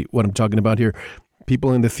exactly what I'm talking about here.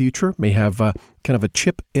 People in the future may have kind of a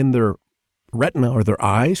chip in their retina or their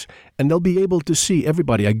eyes, and they'll be able to see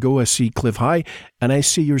everybody. I go, I see Cliff High, and I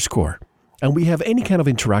see your score. And we have any kind of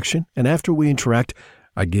interaction, and after we interact,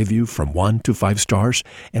 I give you from 1 to 5 stars,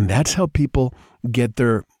 and that's how people get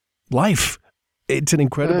their life. It's an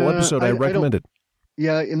incredible episode. I recommend it.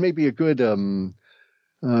 Yeah, it may be a good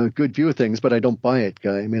view of things, but I don't buy it,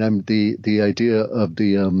 Guy. I mean, I'm the idea of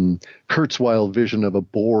the Kurzweil vision of a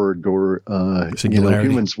Borg or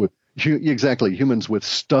humans with humans with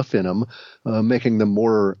stuff in them, making them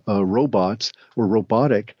more robots or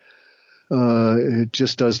robotic. It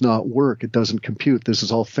just does not work. It doesn't compute. This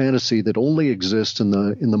is all fantasy that only exists in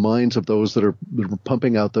the minds of those that are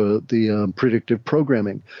pumping out the predictive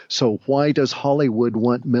programming. So why does Hollywood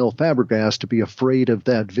want Mel Fabregas to be afraid of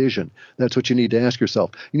that vision? That's what you need to ask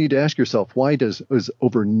yourself. You need to ask yourself, why is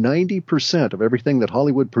over 90% of everything that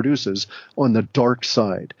Hollywood produces on the dark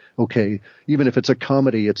side? Okay, even if it's a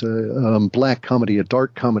comedy, it's a black comedy, a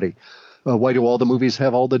dark comedy. Why do all the movies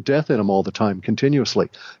have all the death in them all the time, continuously?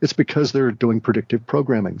 It's because they're doing predictive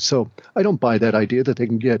programming. So I don't buy that idea that they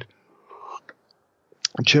can get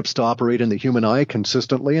chips to operate in the human eye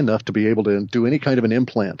consistently enough to be able to do any kind of an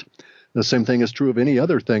implant. The same thing is true of any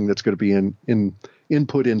other thing that's going to be in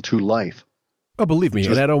input into life. Oh, believe me,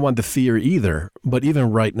 and I don't want the fear either. But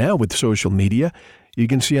even right now with social media, you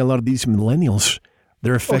can see a lot of these millennials,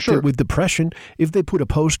 they're affected with depression. If they put a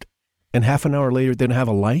post and half an hour later they don't have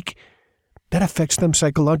a like, that affects them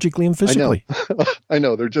psychologically and physically. I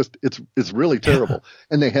know. They're just, it's really terrible.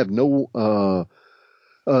 And they have no,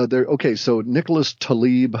 so Nicholas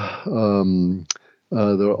Taleb, the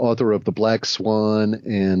author of The Black Swan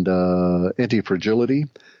and Anti-Fragility,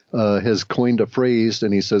 has coined a phrase,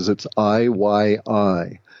 and he says it's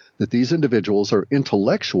IYI, that these individuals are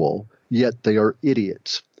intellectual, yet they are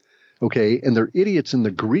idiots. Okay. And they're idiots in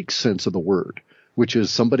the Greek sense of the word, which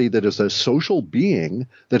is somebody that is a social being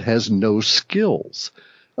that has no skills.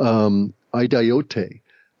 Idiote.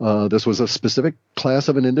 This was a specific class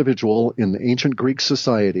of an individual in ancient Greek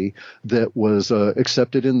society that was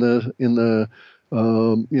accepted in the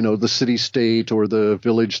city-state or the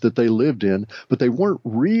village that they lived in, but they weren't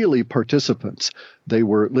really participants. They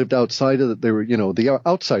lived outside of it. They were, the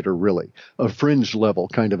outsider, really, a fringe level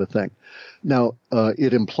kind of a thing. Now,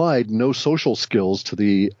 it implied no social skills to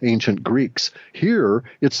the ancient Greeks. Here,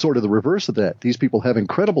 it's sort of the reverse of that. These people have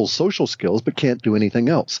incredible social skills, but can't do anything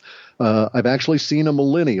else. I've actually seen a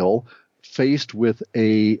millennial faced with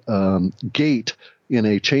a gate in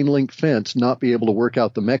a chain link fence not be able to work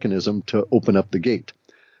out the mechanism to open up the gate.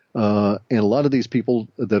 And a lot of these people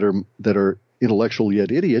that are intellectual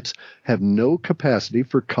yet idiots have no capacity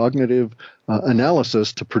for cognitive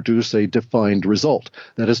analysis to produce a defined result.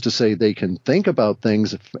 That is to say, they can think about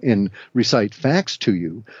things and recite facts to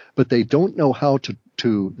you, but they don't know how to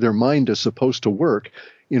their mind is supposed to work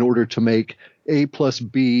in order to make A plus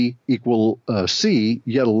B equal C,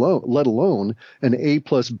 let alone an A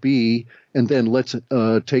plus B, and then let's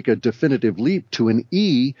take a definitive leap to an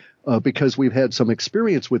E, because we've had some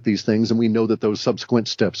experience with these things and we know that those subsequent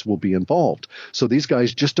steps will be involved. So these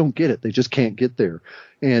guys just don't get it. They just can't get there.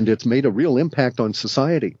 And it's made a real impact on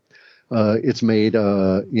society. It's made,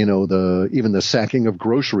 even the sacking of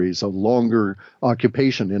groceries a longer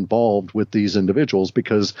occupation involved with these individuals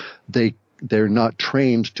because they're not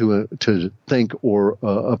trained to think or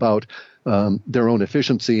about their own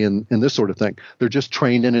efficiency and this sort of thing. They're just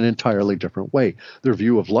trained in an entirely different way. Their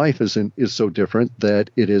view of life is so different that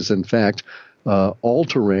it is in fact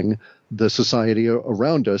altering the society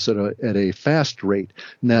around us at a fast rate.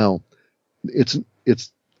 Now, it's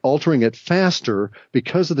altering it faster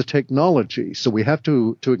because of the technology. So we have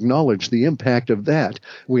to acknowledge the impact of that.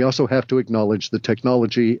 We also have to acknowledge the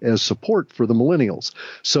technology as support for the millennials.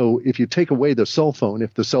 So if you take away the cell phone,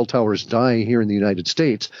 if the cell towers die here in the United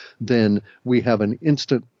States, then we have an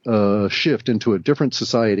instant shift into a different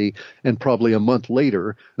society, and probably a month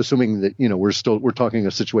later, assuming that we're talking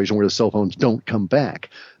a situation where the cell phones don't come back,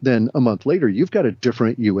 then a month later you've got a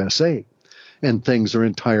different USA, and things are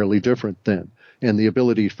entirely different then. And the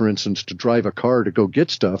ability, for instance, to drive a car to go get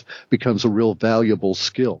stuff becomes a real valuable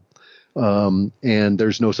skill. And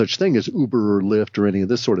there's no such thing as Uber or Lyft or any of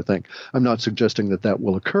this sort of thing. I'm not suggesting that that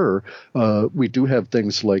will occur. We do have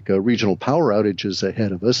things like regional power outages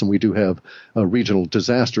ahead of us, and we do have regional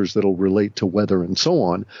disasters that'll relate to weather and so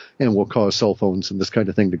on, and will cause cell phones and this kind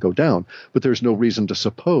of thing to go down. But there's no reason to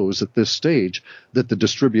suppose at this stage that the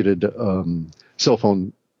distributed cell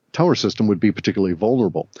phone tower system would be particularly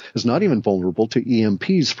vulnerable. It's not even vulnerable to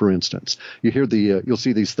EMPs, for instance. You hear you'll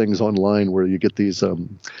see these things online where you get these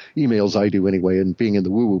emails, I do anyway, and being in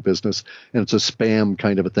the woo-woo business, and it's a spam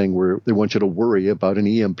kind of a thing where they want you to worry about an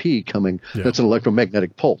EMP coming. Yeah. That's an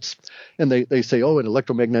electromagnetic pulse. And they say, oh, an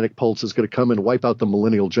electromagnetic pulse is going to come and wipe out the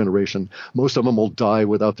millennial generation. Most of them will die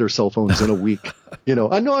without their cell phones in a week. I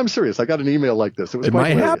know, I'm serious. I got an email like this. It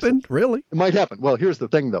might happen, really. It might happen. Well, here's the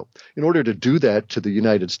thing, though. In order to do that to the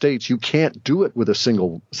United States, you can't do it with a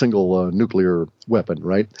single nuclear weapon,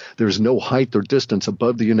 right? There's no height or distance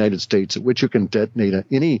above the United States at which you can detonate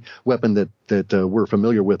any weapon that we're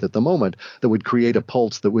familiar with at the moment that would create a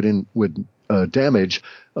pulse that would damage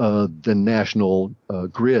the national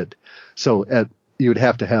grid. So you'd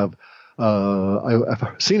have to have,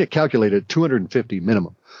 I've seen it calculated 250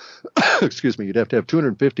 minimum. Excuse me, you'd have to have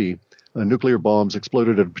 250 nuclear bombs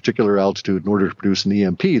exploded at a particular altitude in order to produce an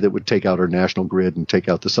EMP that would take out our national grid and take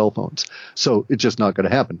out the cell phones. So it's just not going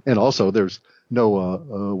to happen. And also, there's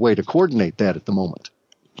no way to coordinate that at the moment.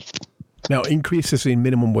 Now, increases in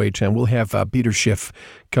minimum wage, and we'll have Peter Schiff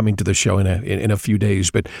coming to the show in a few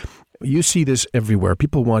days, but you see this everywhere.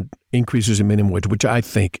 People want increases in minimum wage, which I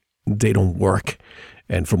think they don't work,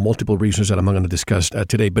 and for multiple reasons that I'm not going to discuss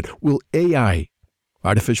today. But will AI,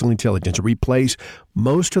 artificial intelligence, replace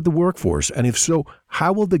most of the workforce? And if so,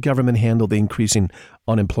 how will the government handle the increasing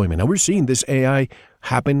unemployment? Now, we're seeing this AI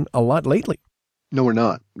happen a lot lately. No, we're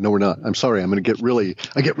not. I'm sorry. I'm going to get really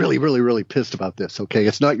pissed about this. Okay.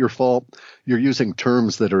 It's not your fault. You're using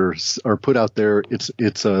terms that are put out there.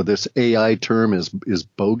 It's this AI term is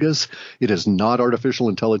bogus. It is not artificial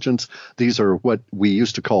intelligence. These are what we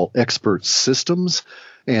used to call expert systems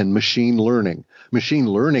and machine learning. Machine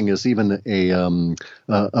learning is even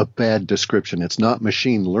a bad description. It's not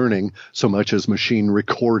machine learning so much as machine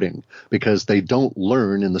recording, because they don't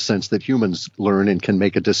learn in the sense that humans learn and can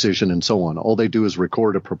make a decision and so on. All they do is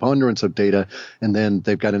record a preponderance of data, and then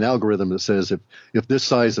they've got an algorithm that says if this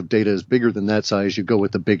size of data is bigger than that size, you go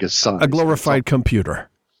with the biggest size. A glorified computer.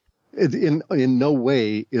 In no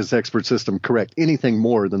way is expert system correct anything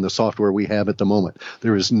more than the software we have at the moment.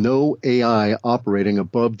 There is no AI operating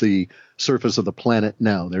above the surface of the planet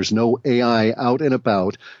now. There's no AI out and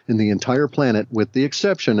about in the entire planet with the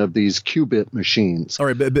exception of these qubit machines. All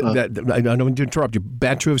right, but I don't want to interrupt you.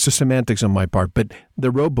 Bad choice of semantics on my part, but the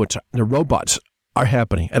robots are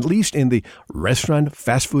happening. At least in the restaurant,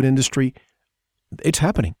 fast food industry, it's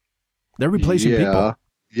happening. They're replacing people.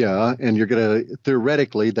 Yeah, and you're going to,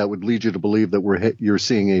 theoretically, that would lead you to believe that you're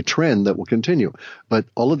seeing a trend that will continue. But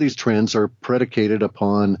all of these trends are predicated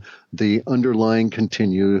upon the underlying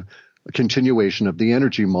continuation of the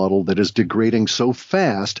energy model that is degrading so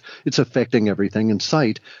fast, it's affecting everything in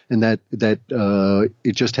sight, and that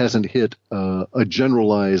it just hasn't hit a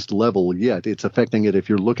generalized level yet. It's affecting it if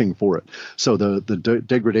you're looking for it. So the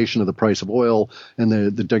degradation of the price of oil and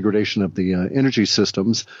the degradation of the energy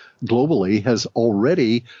systems globally has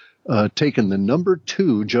already taken the number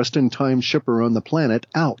 2 just-in-time shipper on the planet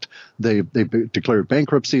out. They declared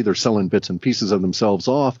bankruptcy. They're selling bits and pieces of themselves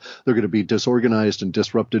off. They're going to be disorganized and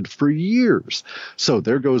disrupted for years. So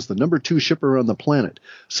there goes the number 2 shipper on the planet.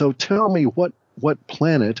 So tell me what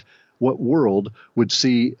planet, what world would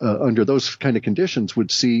see, under those kind of conditions,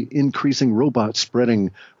 would see increasing robots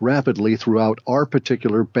spreading rapidly throughout our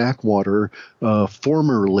particular backwater,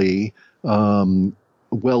 formerly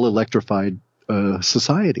well-electrified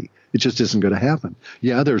society. It just isn't going to happen.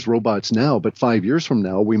 Yeah, there's robots now, but 5 years from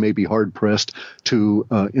now, we may be hard pressed to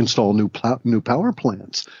install new power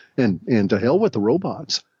plants. And to hell with the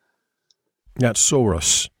robots. Now,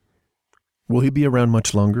 Soros, will he be around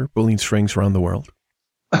much longer, pulling strings around the world?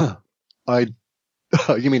 You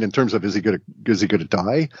mean in terms of is he going to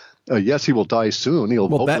die? Yes, he will die soon. He'll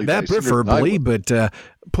hopefully die preferably, but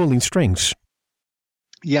pulling strings.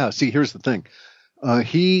 Yeah. See, here's the thing.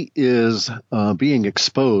 He is being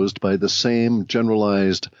exposed by the same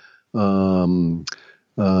generalized,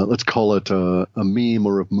 let's call it a meme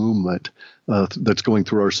or a movement that's going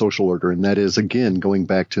through our social order, and that is, again, going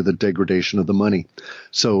back to the degradation of the money.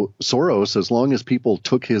 So Soros, as long as people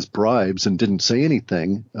took his bribes and didn't say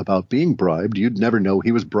anything about being bribed, you'd never know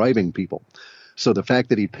he was bribing people. So the fact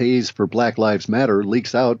that he pays for Black Lives Matter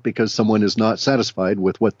leaks out because someone is not satisfied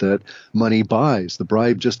with what that money buys. The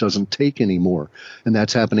bribe just doesn't take anymore. And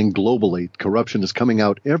that's happening globally. Corruption is coming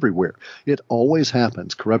out everywhere. It always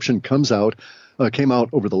happens. Corruption came out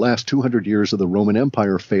over the last 200 years of the Roman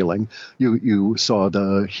Empire failing. You saw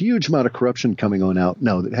the huge amount of corruption coming on out.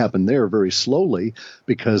 Now, that happened there very slowly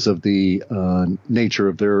because of the nature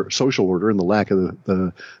of their social order and the lack of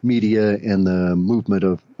the media and the movement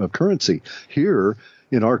of currency. Here,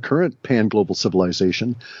 in our current pan-global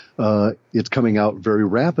civilization, it's coming out very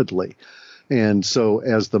rapidly. And so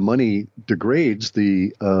as the money degrades,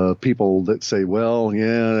 the people that say, well,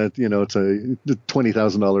 yeah, it's a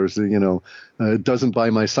 $20,000, it doesn't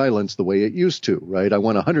buy my silence the way it used to, right? I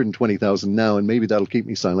want $120,000 now, and maybe that'll keep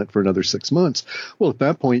me silent for another 6 months. Well, at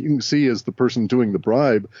that point, you can see as the person doing the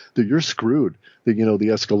bribe that you're screwed. That, the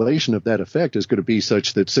escalation of that effect is going to be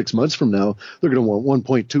such that 6 months from now, they're going to want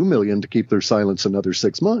 $1.2 million to keep their silence another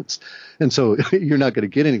 6 months. And so you're not going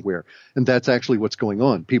to get anywhere. And that's actually what's going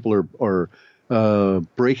on. People are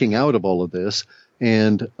breaking out of all of this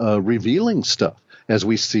and revealing stuff, as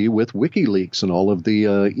we see with WikiLeaks and all of the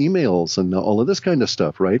emails and all of this kind of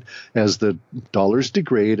stuff, right? As the dollars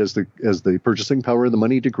degrade, as the purchasing power of the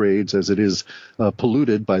money degrades, as it is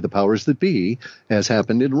polluted by the powers that be, as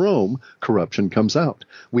happened in Rome, corruption comes out.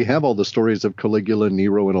 We have all the stories of Caligula,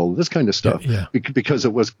 Nero, and all of this kind of stuff because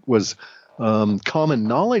it was common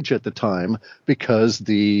knowledge at the time, because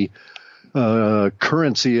the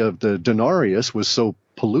currency of the denarius was so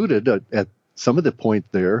polluted at some of the point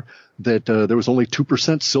there that there was only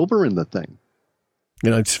 2% silver in the thing.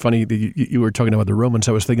 It's funny that you were talking about the Romans.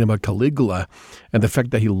 I was thinking about Caligula and the fact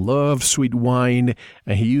that he loved sweet wine,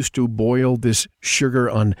 and he used to boil this sugar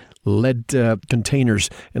on lead containers,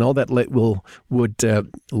 and all that lead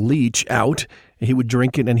would leach out. He would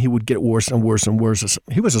drink it, and he would get worse and worse and worse.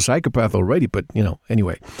 He was a psychopath already, but,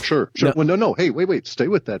 anyway. Sure. Now, well, no. Hey, wait. Stay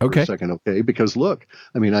with that for a second, okay? Because, look,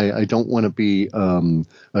 I don't want to be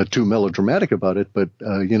too melodramatic about it, but,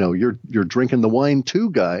 you're drinking the wine too,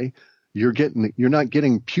 guy. You're not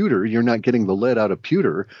getting pewter. You're not getting the lead out of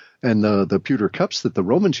pewter and the pewter cups that the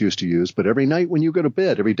Romans used to use. But every night when you go to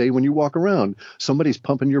bed, every day when you walk around, somebody's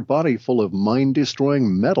pumping your body full of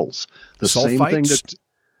mind-destroying metals. The Sulfites? Same thing that...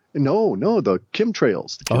 No, the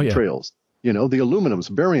chemtrails, the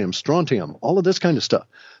aluminums, barium, strontium, all of this kind of stuff.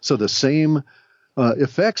 So the same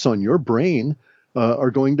effects on your brain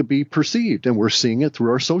are going to be perceived, and we're seeing it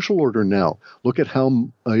through our social order now. Look at how,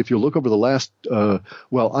 if you look over the last,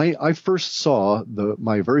 I first saw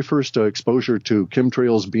my very first exposure to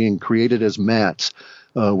chemtrails being created as mats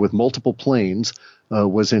with multiple planes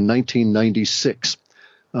was in 1996.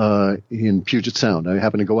 In Puget Sound. I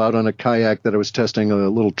happened to go out on a kayak that I was testing, a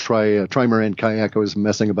little trimaran kayak I was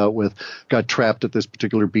messing about with, got trapped at this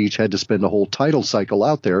particular beach, had to spend a whole tidal cycle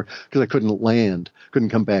out there because I couldn't land,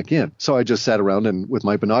 couldn't come back in. So I just sat around and with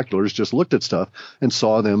my binoculars just looked at stuff and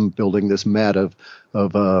saw them building this mat of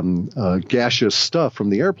gaseous stuff from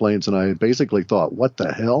the airplanes, and I basically thought, what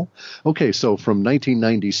the hell? Okay, so from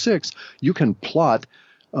 1996, you can plot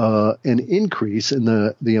an increase in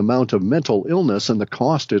the amount of mental illness and the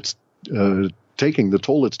cost it's taking, the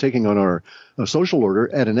toll it's taking on our social order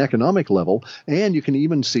at an economic level. And you can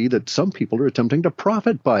even see that some people are attempting to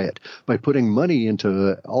profit by it, by putting money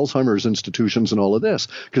into Alzheimer's institutions and all of this,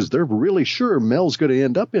 because they're really sure Mel's going to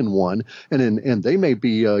end up in one, and they may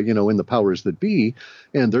be, in the powers that be,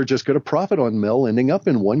 and they're just going to profit on Mel ending up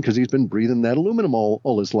in one because he's been breathing that aluminum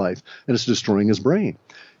all his life, and it's destroying his brain.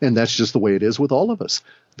 And that's just the way it is with all of us.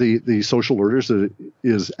 The social orders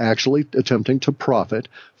is actually attempting to profit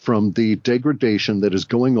from the degradation that is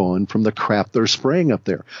going on from the crap they're spraying up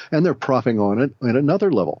there. And they're profiting on it at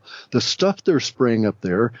another level. The stuff they're spraying up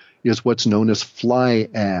there is what's known as fly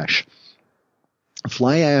ash.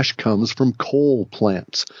 Fly ash comes from coal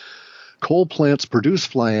plants. Coal plants produce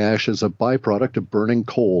fly ash as a byproduct of burning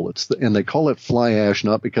coal. And they call it fly ash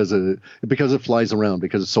not because it flies around,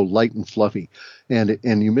 because it's so light and fluffy. And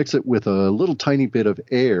you mix it with a little tiny bit of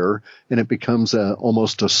air, and it becomes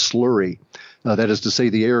almost a slurry. That is to say,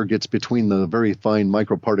 the air gets between the very fine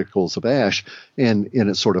microparticles of ash, and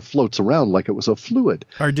it sort of floats around like it was a fluid.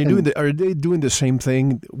 Are they doing the same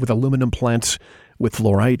thing with aluminum plants with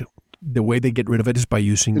fluoride? The way they get rid of it is by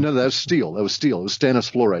using... No, that's steel. That was steel. It was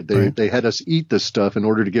stannous fluoride. They had us eat this stuff in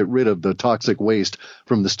order to get rid of the toxic waste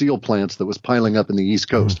from the steel plants that was piling up in the East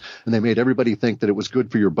Coast. And they made everybody think that it was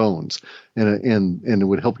good for your bones and it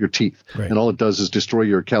would help your teeth. Right. And all it does is destroy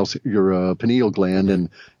your pineal gland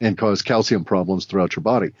and cause calcium problems throughout your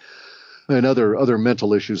body. and other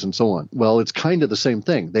mental issues and so on. Well, it's kind of the same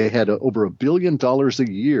thing. They had over $1 billion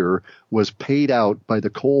a year was paid out by the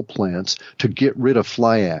coal plants to get rid of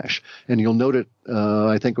fly ash. And you'll note it,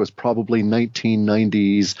 I think it was probably late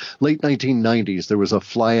 1990s, there was a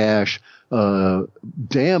fly ash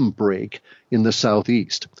dam break in the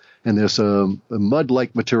southeast. And this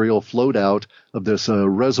mud-like material flowed out of this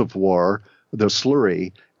reservoir, the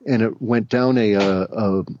slurry, and it went down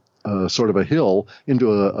a sort of a hill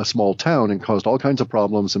into a small town and caused all kinds of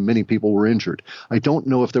problems, and many people were injured. I don't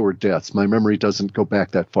know if there were deaths. My memory doesn't go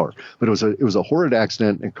back that far, but it was a horrid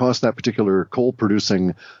accident and cost that particular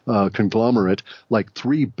coal-producing conglomerate like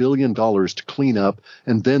 $3 billion to clean up,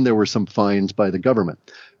 and then there were some fines by the government.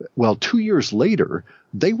 Well, 2 years later,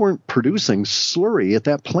 they weren't producing slurry at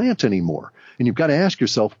that plant anymore. And you've got to ask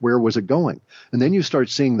yourself, where was it going? And then you start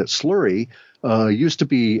seeing that slurry used to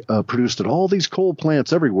be produced at all these coal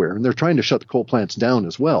plants everywhere. And they're trying to shut the coal plants down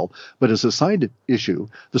as well. But as a side issue,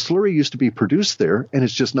 the slurry used to be produced there, and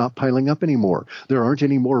it's just not piling up anymore. There aren't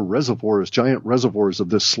any more reservoirs, giant reservoirs of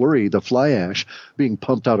this slurry, the fly ash, being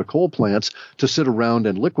pumped out of coal plants to sit around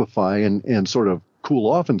and liquefy and sort of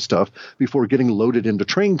cool off and stuff before getting loaded into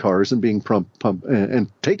train cars and being pumped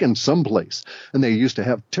and taken someplace. And they used to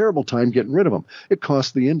have terrible time getting rid of them. It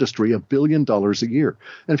cost the industry $1 billion a year.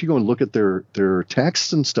 And if you go and look at their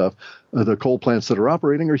taxes and stuff, the coal plants that are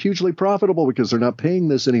operating are hugely profitable because they're not paying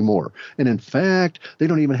this anymore. And in fact, they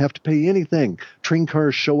don't even have to pay anything. Train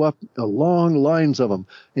cars show up, long lines of them,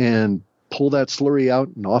 and pull that slurry out,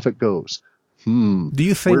 and off it goes. Do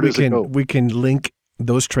you think we can link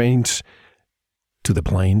those trains to the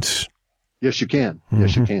plains? Yes, you can. Mm-hmm.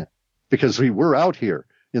 Yes, you can. Because we're out here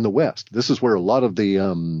in the West. This is where a lot of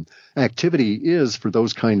the activity is for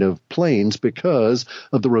those kind of plains because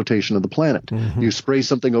of the rotation of the planet. Mm-hmm. You spray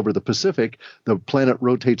something over the Pacific, the planet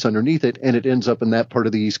rotates underneath it, and it ends up in that part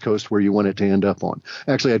of the East Coast where you want it to end up on.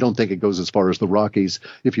 Actually, I don't think it goes as far as the Rockies.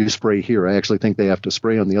 If you spray here, I actually think they have to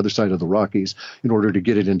spray on the other side of the Rockies in order to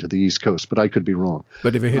get it into the East Coast, but I could be wrong.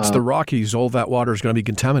 But if it hits the Rockies, all that water is going to be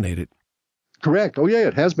contaminated. Correct. Oh, yeah,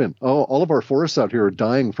 it has been. All of our forests out here are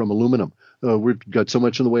dying from aluminum. We've got so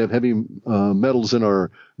much in the way of heavy metals in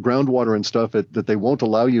our groundwater and stuff that they won't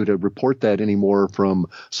allow you to report that anymore from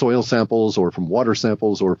soil samples or from water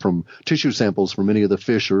samples or from tissue samples from any of the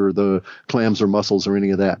fish or the clams or mussels or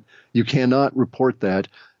any of that. You cannot report that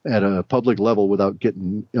at a public level without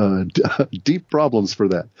getting deep problems for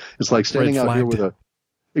that. It's like standing out here with a...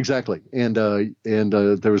 Exactly. And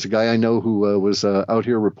there was a guy I know who was out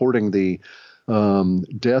here reporting the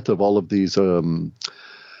death of all of these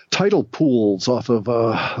tidal pools off of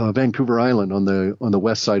Vancouver Island on the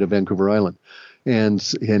west side of Vancouver Island, and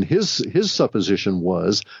his supposition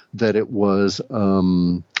was that it was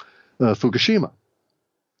Fukushima.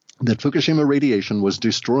 That Fukushima radiation was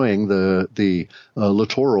destroying the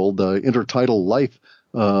littoral, the intertidal life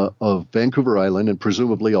of Vancouver Island and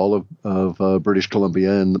presumably all of British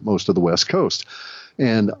Columbia and most of the West Coast.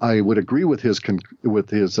 And I would agree with his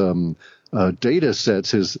data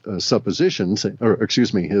sets, his suppositions,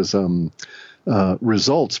 his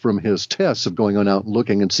results from his tests of going on out and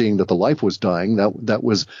looking and seeing that the life was dying. That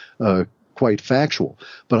was quite factual.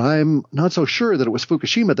 But I'm not so sure that it was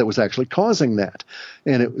Fukushima that was actually causing that.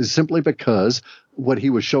 And it was simply because what he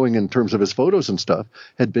was showing in terms of his photos and stuff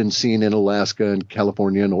had been seen in Alaska and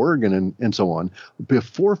California and Oregon and so on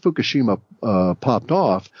before Fukushima popped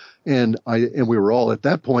off. And we were all at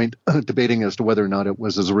that point debating as to whether or not it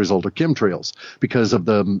was as a result of chemtrails because of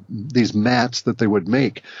these mats that they would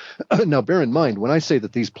make. Now, bear in mind, when I say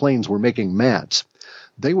that these planes were making mats,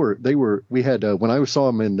 we had, when I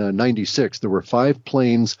saw them in 96, there were 5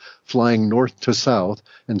 planes flying north to south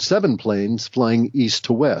and 7 planes flying east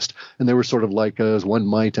to west. And they were sort of like, as one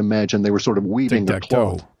might imagine, they were sort of weaving a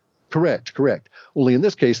cloth. Correct. Only in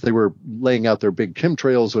this case, they were laying out their big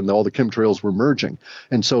chemtrails and all the chemtrails were merging.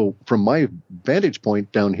 And so from my vantage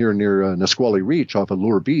point down here near Nisqually Reach off of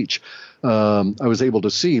Lure Beach, I was able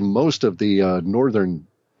to see most of the northern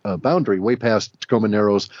boundary, way past Tacoma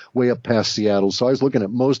Narrows, way up past Seattle. So I was looking at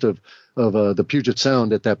most of the Puget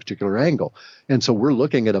Sound at that particular angle. And so we're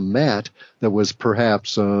looking at a mat that was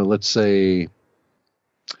perhaps, let's say,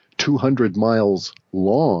 200 miles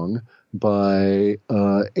long by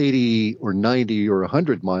 80 or 90 or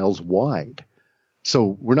 100 miles wide.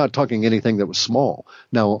 So we're not talking anything that was small.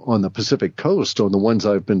 Now, on the Pacific coast, on the ones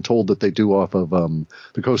I've been told that they do off of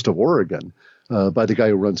the coast of Oregon, by the guy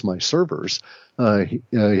who runs my servers.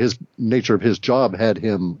 His nature of his job had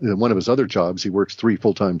him, one of his other jobs, he works 3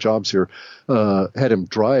 full-time jobs here, had him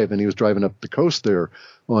drive, and he was driving up the coast there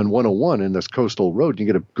on 101 in this coastal road. You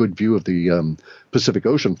get a good view of the Pacific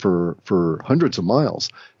Ocean for hundreds of miles.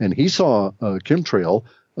 And he saw a chemtrail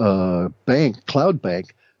cloud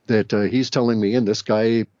bank that he's telling me, and this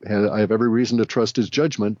guy, I have every reason to trust his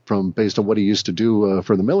judgment based on what he used to do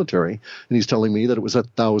for the military, and he's telling me that it was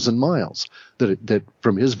 1,000 miles, that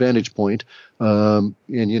from his vantage point, and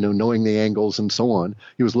knowing the angles and so on,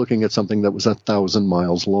 he was looking at something that was 1,000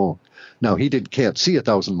 miles long. Now he can't see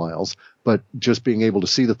 1,000 miles, but just being able to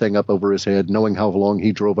see the thing up over his head, knowing how long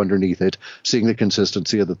he drove underneath it, seeing the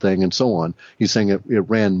consistency of the thing and so on, he's saying it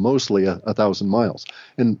ran mostly 1,000 miles.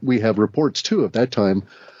 And we have reports too of that time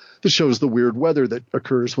that shows the weird weather that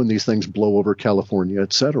occurs when these things blow over California,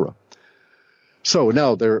 etc. So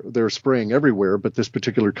now they're spraying everywhere, but this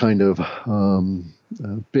particular kind of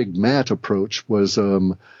big mat approach was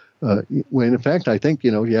when in fact I think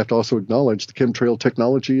you have to also acknowledge the chemtrail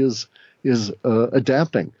technology is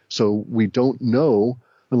adapting. So we don't know,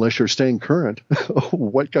 unless you're staying current,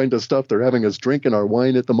 what kind of stuff they're having us drink in our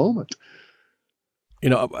wine at the moment.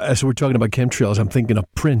 As we're talking about chemtrails, I'm thinking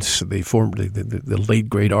of Prince, the late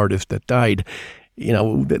great artist that died.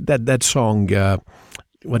 That song.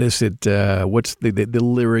 What is it? What's the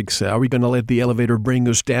lyrics? Are we going to let the elevator bring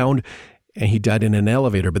us down? And he died in an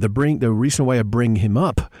elevator. But the reason why I bring him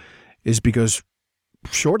up is because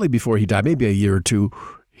shortly before he died, maybe a year or two,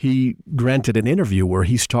 he granted an interview where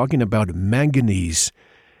he's talking about manganese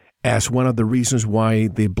as one of the reasons why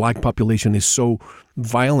the black population is so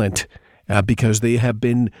violent. Because they have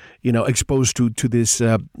been, exposed to this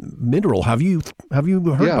mineral. Have you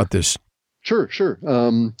heard about this? Sure.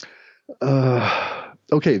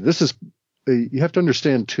 Okay, this is you have to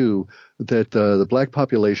understand too that the black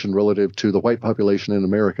population relative to the white population in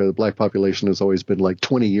America, the black population has always been like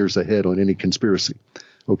 20 years ahead on any conspiracy.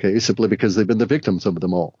 Okay, simply because they've been the victims of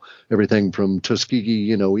them all. Everything from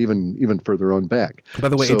Tuskegee, even further on back. By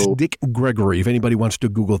the way, it's Dick Gregory. If anybody wants to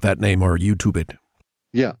Google that name or YouTube it.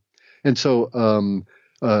 Yeah. And so,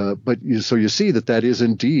 so you see that is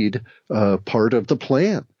indeed part of the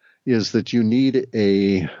plan, is that you need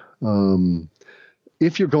if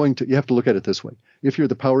you're going to, you have to look at it this way. If you're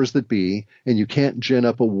the powers that be and you can't gin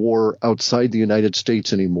up a war outside the United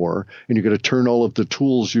States anymore, and you're going to turn all of the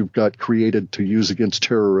tools you've got created to use against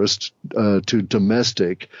terrorists to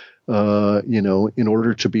domestic, in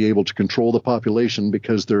order to be able to control the population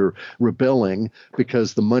because they're rebelling,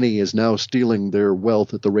 because the money is now stealing their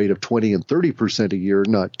wealth at the rate of 20 and 30% a year,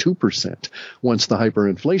 not 2%. Once the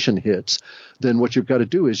hyperinflation hits, then what you've got to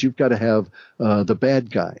do is you've got to have the bad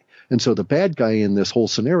guy. And so the bad guy in this whole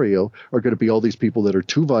scenario are going to be all these people that are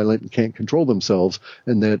too violent and can't control themselves,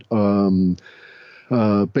 and that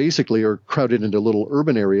basically are crowded into little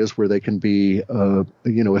urban areas where they can be,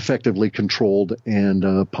 effectively controlled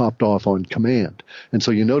and popped off on command. And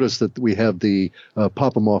so you notice that we have the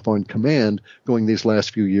pop them off on command going these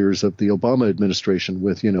last few years of the Obama administration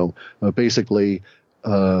with, basically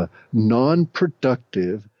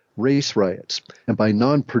non-productive race riots. And by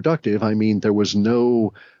non-productive, I mean there was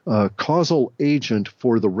no causal agent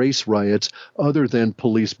for the race riots other than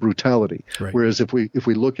police brutality. Right. Whereas if we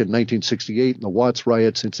look at 1968 and the Watts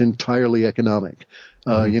riots, it's entirely economic.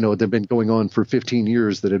 They've been going on for 15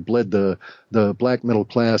 years that had bled the black middle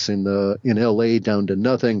class in LA down to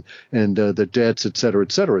nothing, and the debts, et cetera,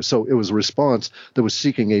 et cetera. So it was a response that was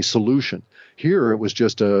seeking a solution. Here it was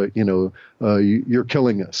just you're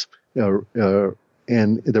killing us.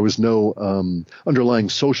 And there was no underlying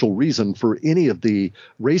social reason for any of the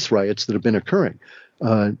race riots that have been occurring,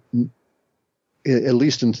 at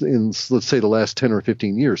least in let's say the last 10 or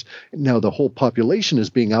 15 years. Now the whole population is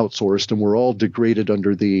being outsourced, and we're all degraded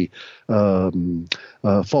under the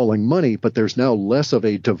falling money. But there's now less of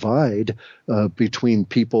a divide between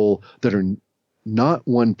people that are not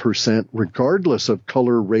 1%, regardless of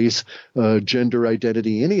color, race, gender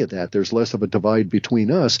identity, any of that. There's less of a divide between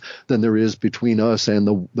us than there is between us and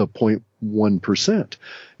the 0.1%.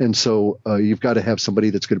 And so you've got to have somebody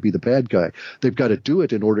that's going to be the bad guy. They've got to do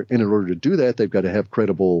it in order to do that, they've got to have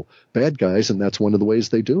credible bad guys, and that's one of the ways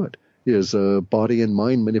they do it, is body and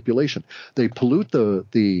mind manipulation. They pollute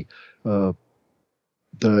the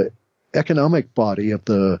economic body of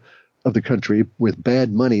the of the country with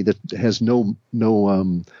bad money that has no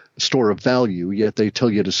store of value, yet they tell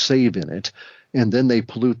you to save in it. And then they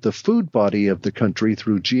pollute the food body of the country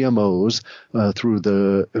through GMOs, through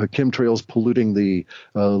the chemtrails polluting the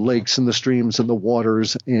lakes and the streams and the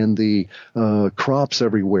waters and the crops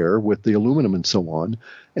everywhere with the aluminum and so on.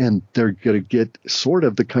 And they're going to get sort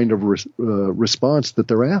of the kind of response that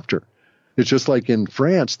they're after. It's just like in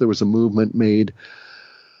France, there was a movement made,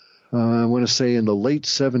 I want to say in the late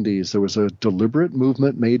 70s, there was a deliberate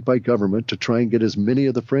movement made by government to try and get as many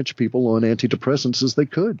of the French people on antidepressants as they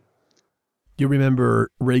could. You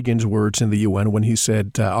remember Reagan's words in the UN when he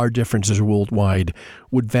said our differences worldwide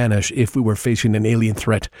would vanish if we were facing an alien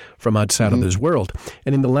threat from outside of this world.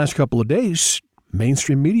 And in the last couple of days,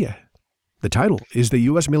 mainstream media, the title is the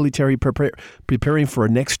U.S. military preparing for a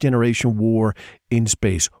next generation war in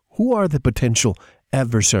space. Who are the potential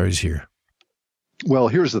adversaries here? Well,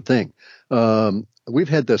 here's the thing. We've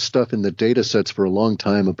had this stuff in the data sets for a long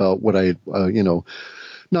time about what I,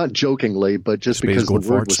 not jokingly, but just Space because the word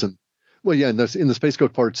farts. wasn't. Well, yeah, in the Space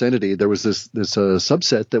Goat Parts entity, there was this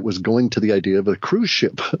subset that was going to the idea of a cruise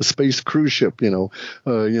ship, a space cruise ship,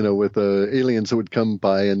 with aliens who would come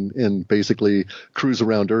by and basically cruise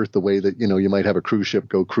around Earth the way that, you might have a cruise ship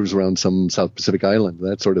go cruise around some South Pacific island,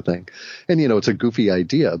 that sort of thing. And, it's a goofy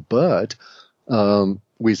idea, but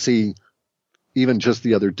we see even just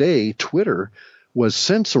the other day, Twitter was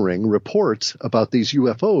censoring reports about these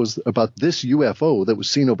UFOs, about this UFO that was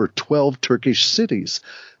seen over 12 Turkish cities.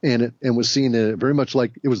 And was seen very much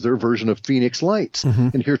like it was their version of Phoenix Lights. Mm-hmm.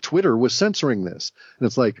 And here Twitter was censoring this. And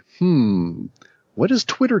it's like, what does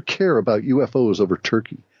Twitter care about UFOs over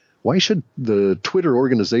Turkey? Why should the Twitter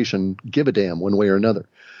organization give a damn one way or another?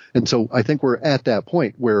 And so I think we're at that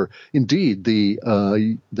point where indeed the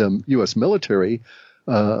U.S. military,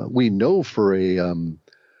 we know for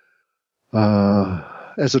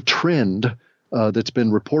as a trend that's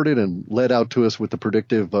been reported and led out to us with the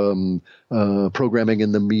predictive programming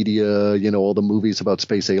in the media, all the movies about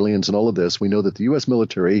space aliens and all of this. We know that the U.S.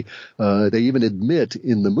 military, they even admit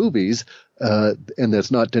in the movies, and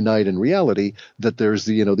that's not denied in reality, that there's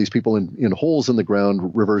these people in holes in the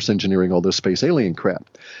ground reverse engineering all this space alien crap.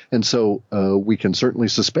 And so we can certainly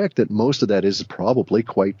suspect that most of that is probably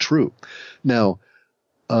quite true. Now,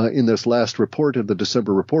 in this last report of the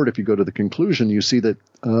December report, if you go to the conclusion, you see that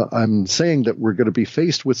I'm saying that we're going to be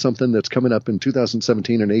faced with something that's coming up in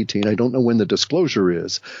 2017 and 18. I don't know when the disclosure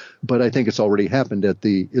is, but I think it's already happened at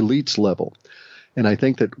the elites level. And I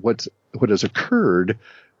think that what has occurred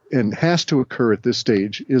and has to occur at this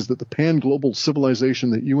stage is that the pan-global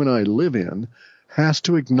civilization that you and I live in has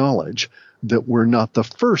to acknowledge that we're not the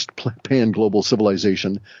first pan-global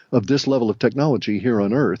civilization of this level of technology here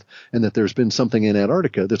on Earth, and that there's been something in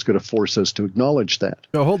Antarctica that's going to force us to acknowledge that.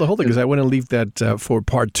 No, hold on, because I want to leave that for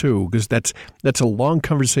part two, because that's a long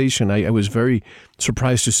conversation. I was very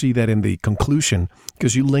surprised to see that in the conclusion,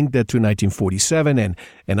 because you linked that to 1947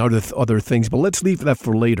 and other things. But let's leave that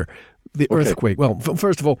for later. The earthquake. Well,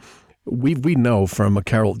 first of all, we know from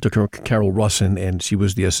Dr. Carol Russin, and she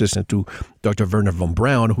was the assistant to Dr. Werner von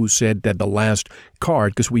Braun, who said that the last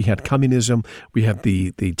card, because we had communism, we have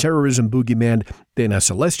the terrorism boogeyman, then a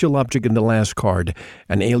celestial object in the last card,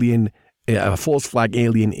 an alien, a false flag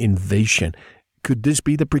alien invasion. Could this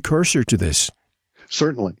be the precursor to this?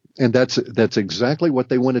 Certainly. And that's exactly what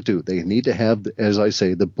they want to do. They need to have, as I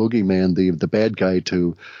say, the boogeyman, the bad guy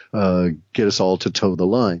to get us all to toe the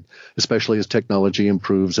line, especially as technology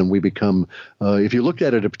improves and we become, if you look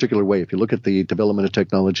at it a particular way, if you look at the development of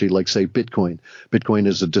technology like, say, Bitcoin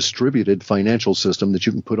is a distributed financial system that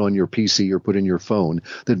you can put on your PC or put in your phone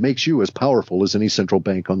that makes you as powerful as any central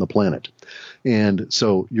bank on the planet. And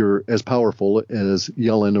so you're as powerful as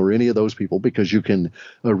Yellen or any of those people because you can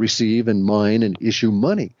receive and mine and issue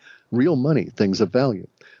money. Real money, things of value,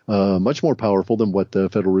 much more powerful than what the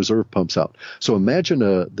Federal Reserve pumps out. So imagine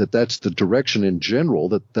that's the direction in general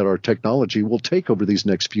that our technology will take over these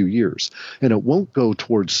next few years. And it won't go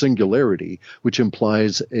towards singularity, which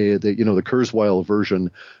implies that, the Kurzweil version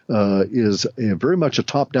is very much a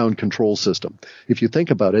top-down control system. If you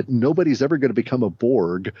think about it, nobody's ever going to become a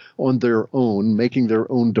Borg on their own, making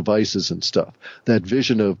their own devices and stuff. That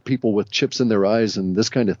vision of people with chips in their eyes and this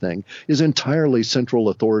kind of thing is entirely central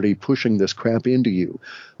authority pushing this crap into you.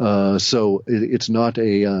 So it's not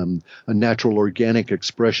a natural organic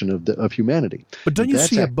expression of humanity. But don't you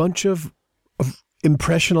see a bunch of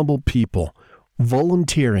impressionable people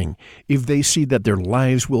volunteering if they see that their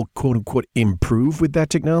lives will, quote unquote, improve with that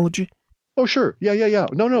technology? Oh, sure. Yeah.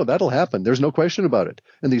 No, that'll happen. There's no question about it.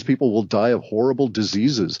 And these people will die of horrible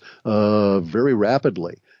diseases very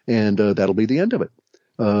rapidly. And that'll be the end of it.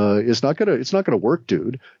 It's not gonna work,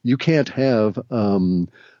 dude. You can't have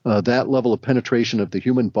that level of penetration of the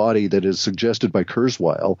human body that is suggested by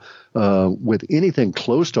Kurzweil with anything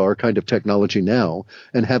close to our kind of technology now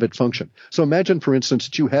and have it function. So imagine, for instance,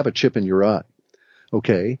 that you have a chip in your eye.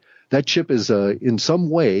 Okay, that chip is in some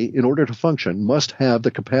way, in order to function, must have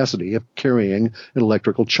the capacity of carrying an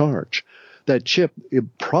electrical charge. That chip,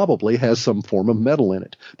 it probably has some form of metal in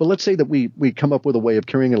it. But let's say that we come up with a way of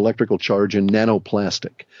carrying an electrical charge in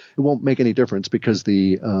nanoplastic. It won't make any difference because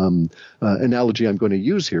the analogy I'm going to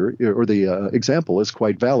use here, or the example, is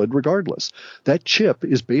quite valid regardless. That chip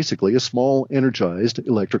is basically a small energized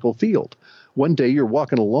electrical field. One day you're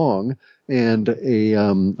walking along and a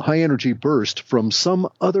high-energy burst from some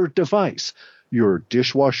other device, your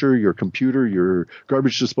dishwasher, your computer, your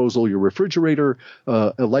garbage disposal, your refrigerator,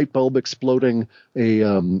 a light bulb exploding,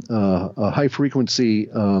 a high-frequency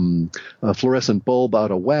fluorescent bulb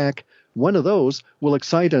out of whack. One of those will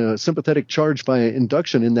excite a sympathetic charge via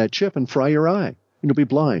induction in that chip and fry your eye. And you'll be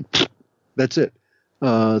blind. That's it.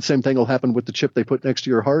 Same thing will happen with the chip they put next to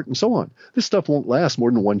your heart and so on. This stuff won't last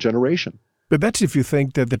more than one generation. But that's if you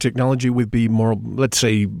think that the technology would be more, let's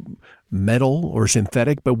say, metal or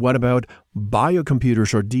synthetic. But what about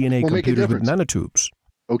biocomputers or DNA computers with nanotubes?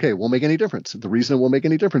 Okay, won't make any difference. The reason it won't make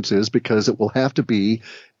any difference is because it will have to be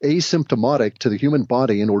asymptomatic to the human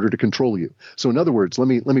body in order to control you. So in other words, let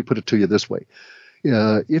me put it to you this way.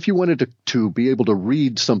 If you wanted to be able to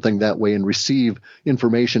read something that way and receive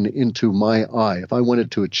information into my eye, if I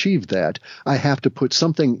wanted to achieve that, I have to put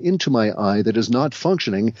something into my eye that is not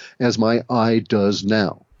functioning as my eye does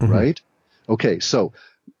now, right? Okay, so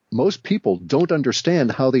most people don't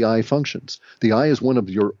understand how the eye functions. The eye is one of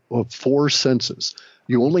your four senses.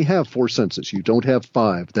 You only have four senses. You don't have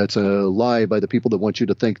five. That's a lie by the people that want you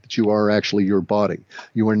to think that you are actually your body.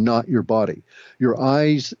 You are not your body. Your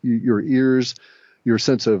eyes, your ears, your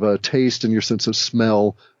sense of taste and your sense of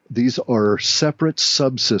smell, these are separate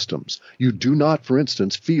subsystems. You do not, for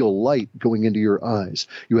instance, feel light going into your eyes.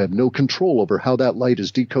 You have no control over how that light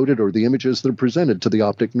is decoded or the images that are presented to the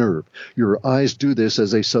optic nerve. Your eyes do this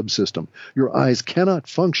as a subsystem. Your eyes cannot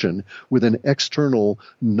function with an external,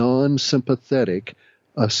 non-sympathetic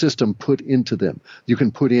system put into them. You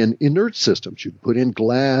can put in inert systems. You can put in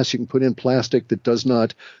glass. You can put in plastic that does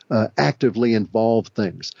not actively involve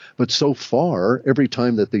things. But so far, every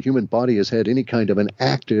time that the human body has had any kind of an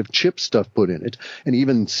active chip stuff put in it, and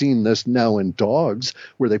even seen this now in dogs,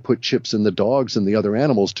 where they put chips in the dogs and the other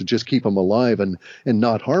animals to just keep them alive and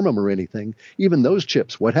not harm them or anything, even those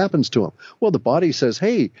chips, what happens to them? Well, the body says,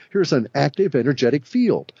 hey, here's an active energetic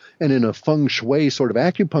field. And in a feng shui sort of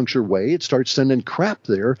acupuncture way, it starts sending crap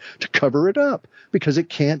there to cover it up because it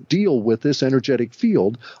can't deal with this energetic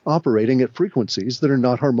field operating at frequencies that are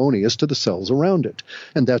not harmonious to the cells around it.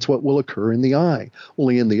 And that's what will occur in the eye.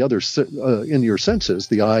 Only in the other in your senses,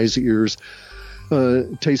 the eyes, ears,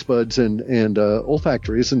 taste buds and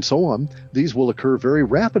olfactories and so on, these will occur very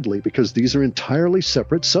rapidly because these are entirely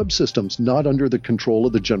separate subsystems, not under the control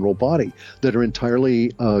of the general body, that are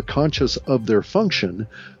entirely conscious of their function,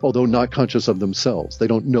 although not conscious of themselves. They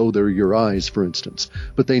don't know they're your eyes, for instance,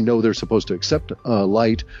 but they know they're supposed to accept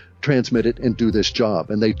light, transmit it, and do this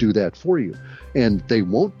job, and they do that for you. And they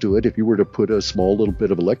won't do it if you were to put a small little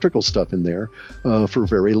bit of electrical stuff in there for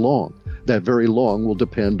very long. That very long will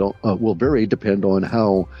depend on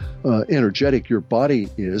how energetic your body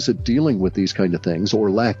is at dealing with these kind of things,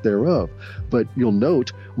 or lack thereof. But you'll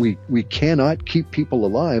note we cannot keep people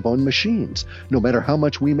alive on machines, no matter how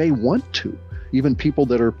much we may want to. Even people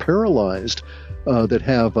that are paralyzed, that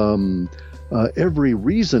have every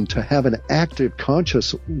reason to have an active,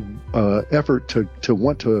 conscious effort to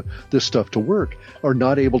want this stuff to work, are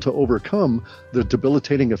not able to overcome the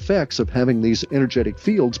debilitating effects of having these energetic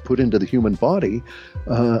fields put into the human body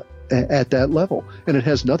at that level. And it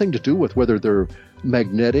has nothing to do with whether they're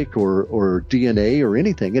magnetic or DNA or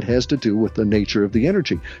anything. It has to do with the nature of the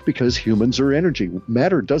energy, because humans are energy.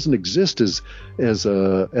 Matter doesn't exist as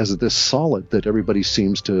this solid that everybody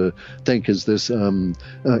seems to think is this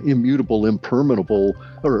immutable, impermeable,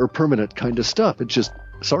 or permanent kind of stuff. It's just,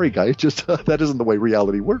 sorry, guys, just that isn't the way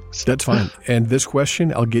reality works. That's fine. And this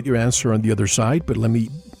question, I'll get your answer on the other side, but let me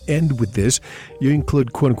end with this. You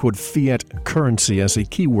include quote-unquote fiat currency as a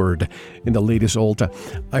keyword in the latest Alta.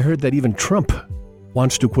 I heard that even Trump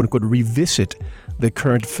wants to quote-unquote revisit the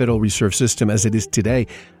current Federal Reserve System as it is today.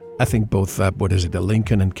 I think both,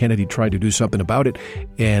 Lincoln and Kennedy tried to do something about it,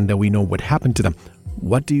 and we know what happened to them.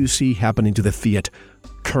 What do you see happening to the fiat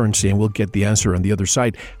currency? And we'll get the answer on the other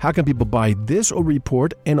side. How can people buy this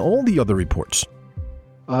report and all the other reports?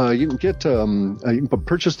 You can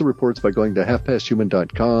purchase the reports by going to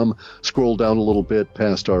halfpasthuman.com, scroll down a little bit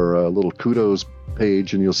past our little kudos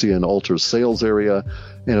page, and you'll see an Alta sales area,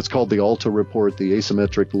 and it's called the Alta Report, the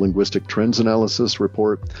Asymmetric Linguistic Trends Analysis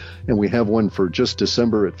Report, and we have one for just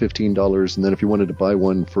December at $15, and then if you wanted to buy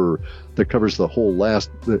one that covers the whole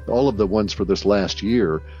all of the ones for this last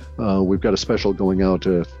year, we've got a special going out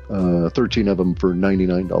to 13 of them for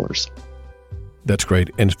 $99. That's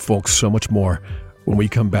great, and folks, so much more when we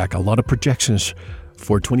come back. A lot of projections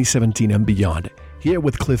for 2017 and beyond. Here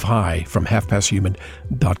with Cliff High from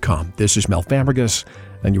halfpasthuman.com. This is Mel Fabregas,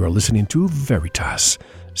 and you are listening to Veritas,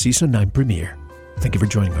 Season 9 premiere. Thank you for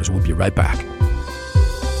joining us. We'll be right back.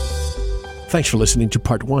 Thanks for listening to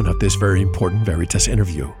part 1 of this very important Veritas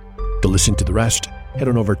interview. To listen to the rest, head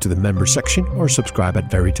on over to the member section or subscribe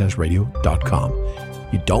at veritasradio.com.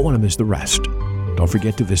 You don't want to miss the rest. Don't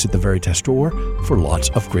forget to visit the Veritas store for lots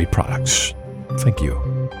of great products. Thank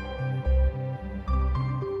you.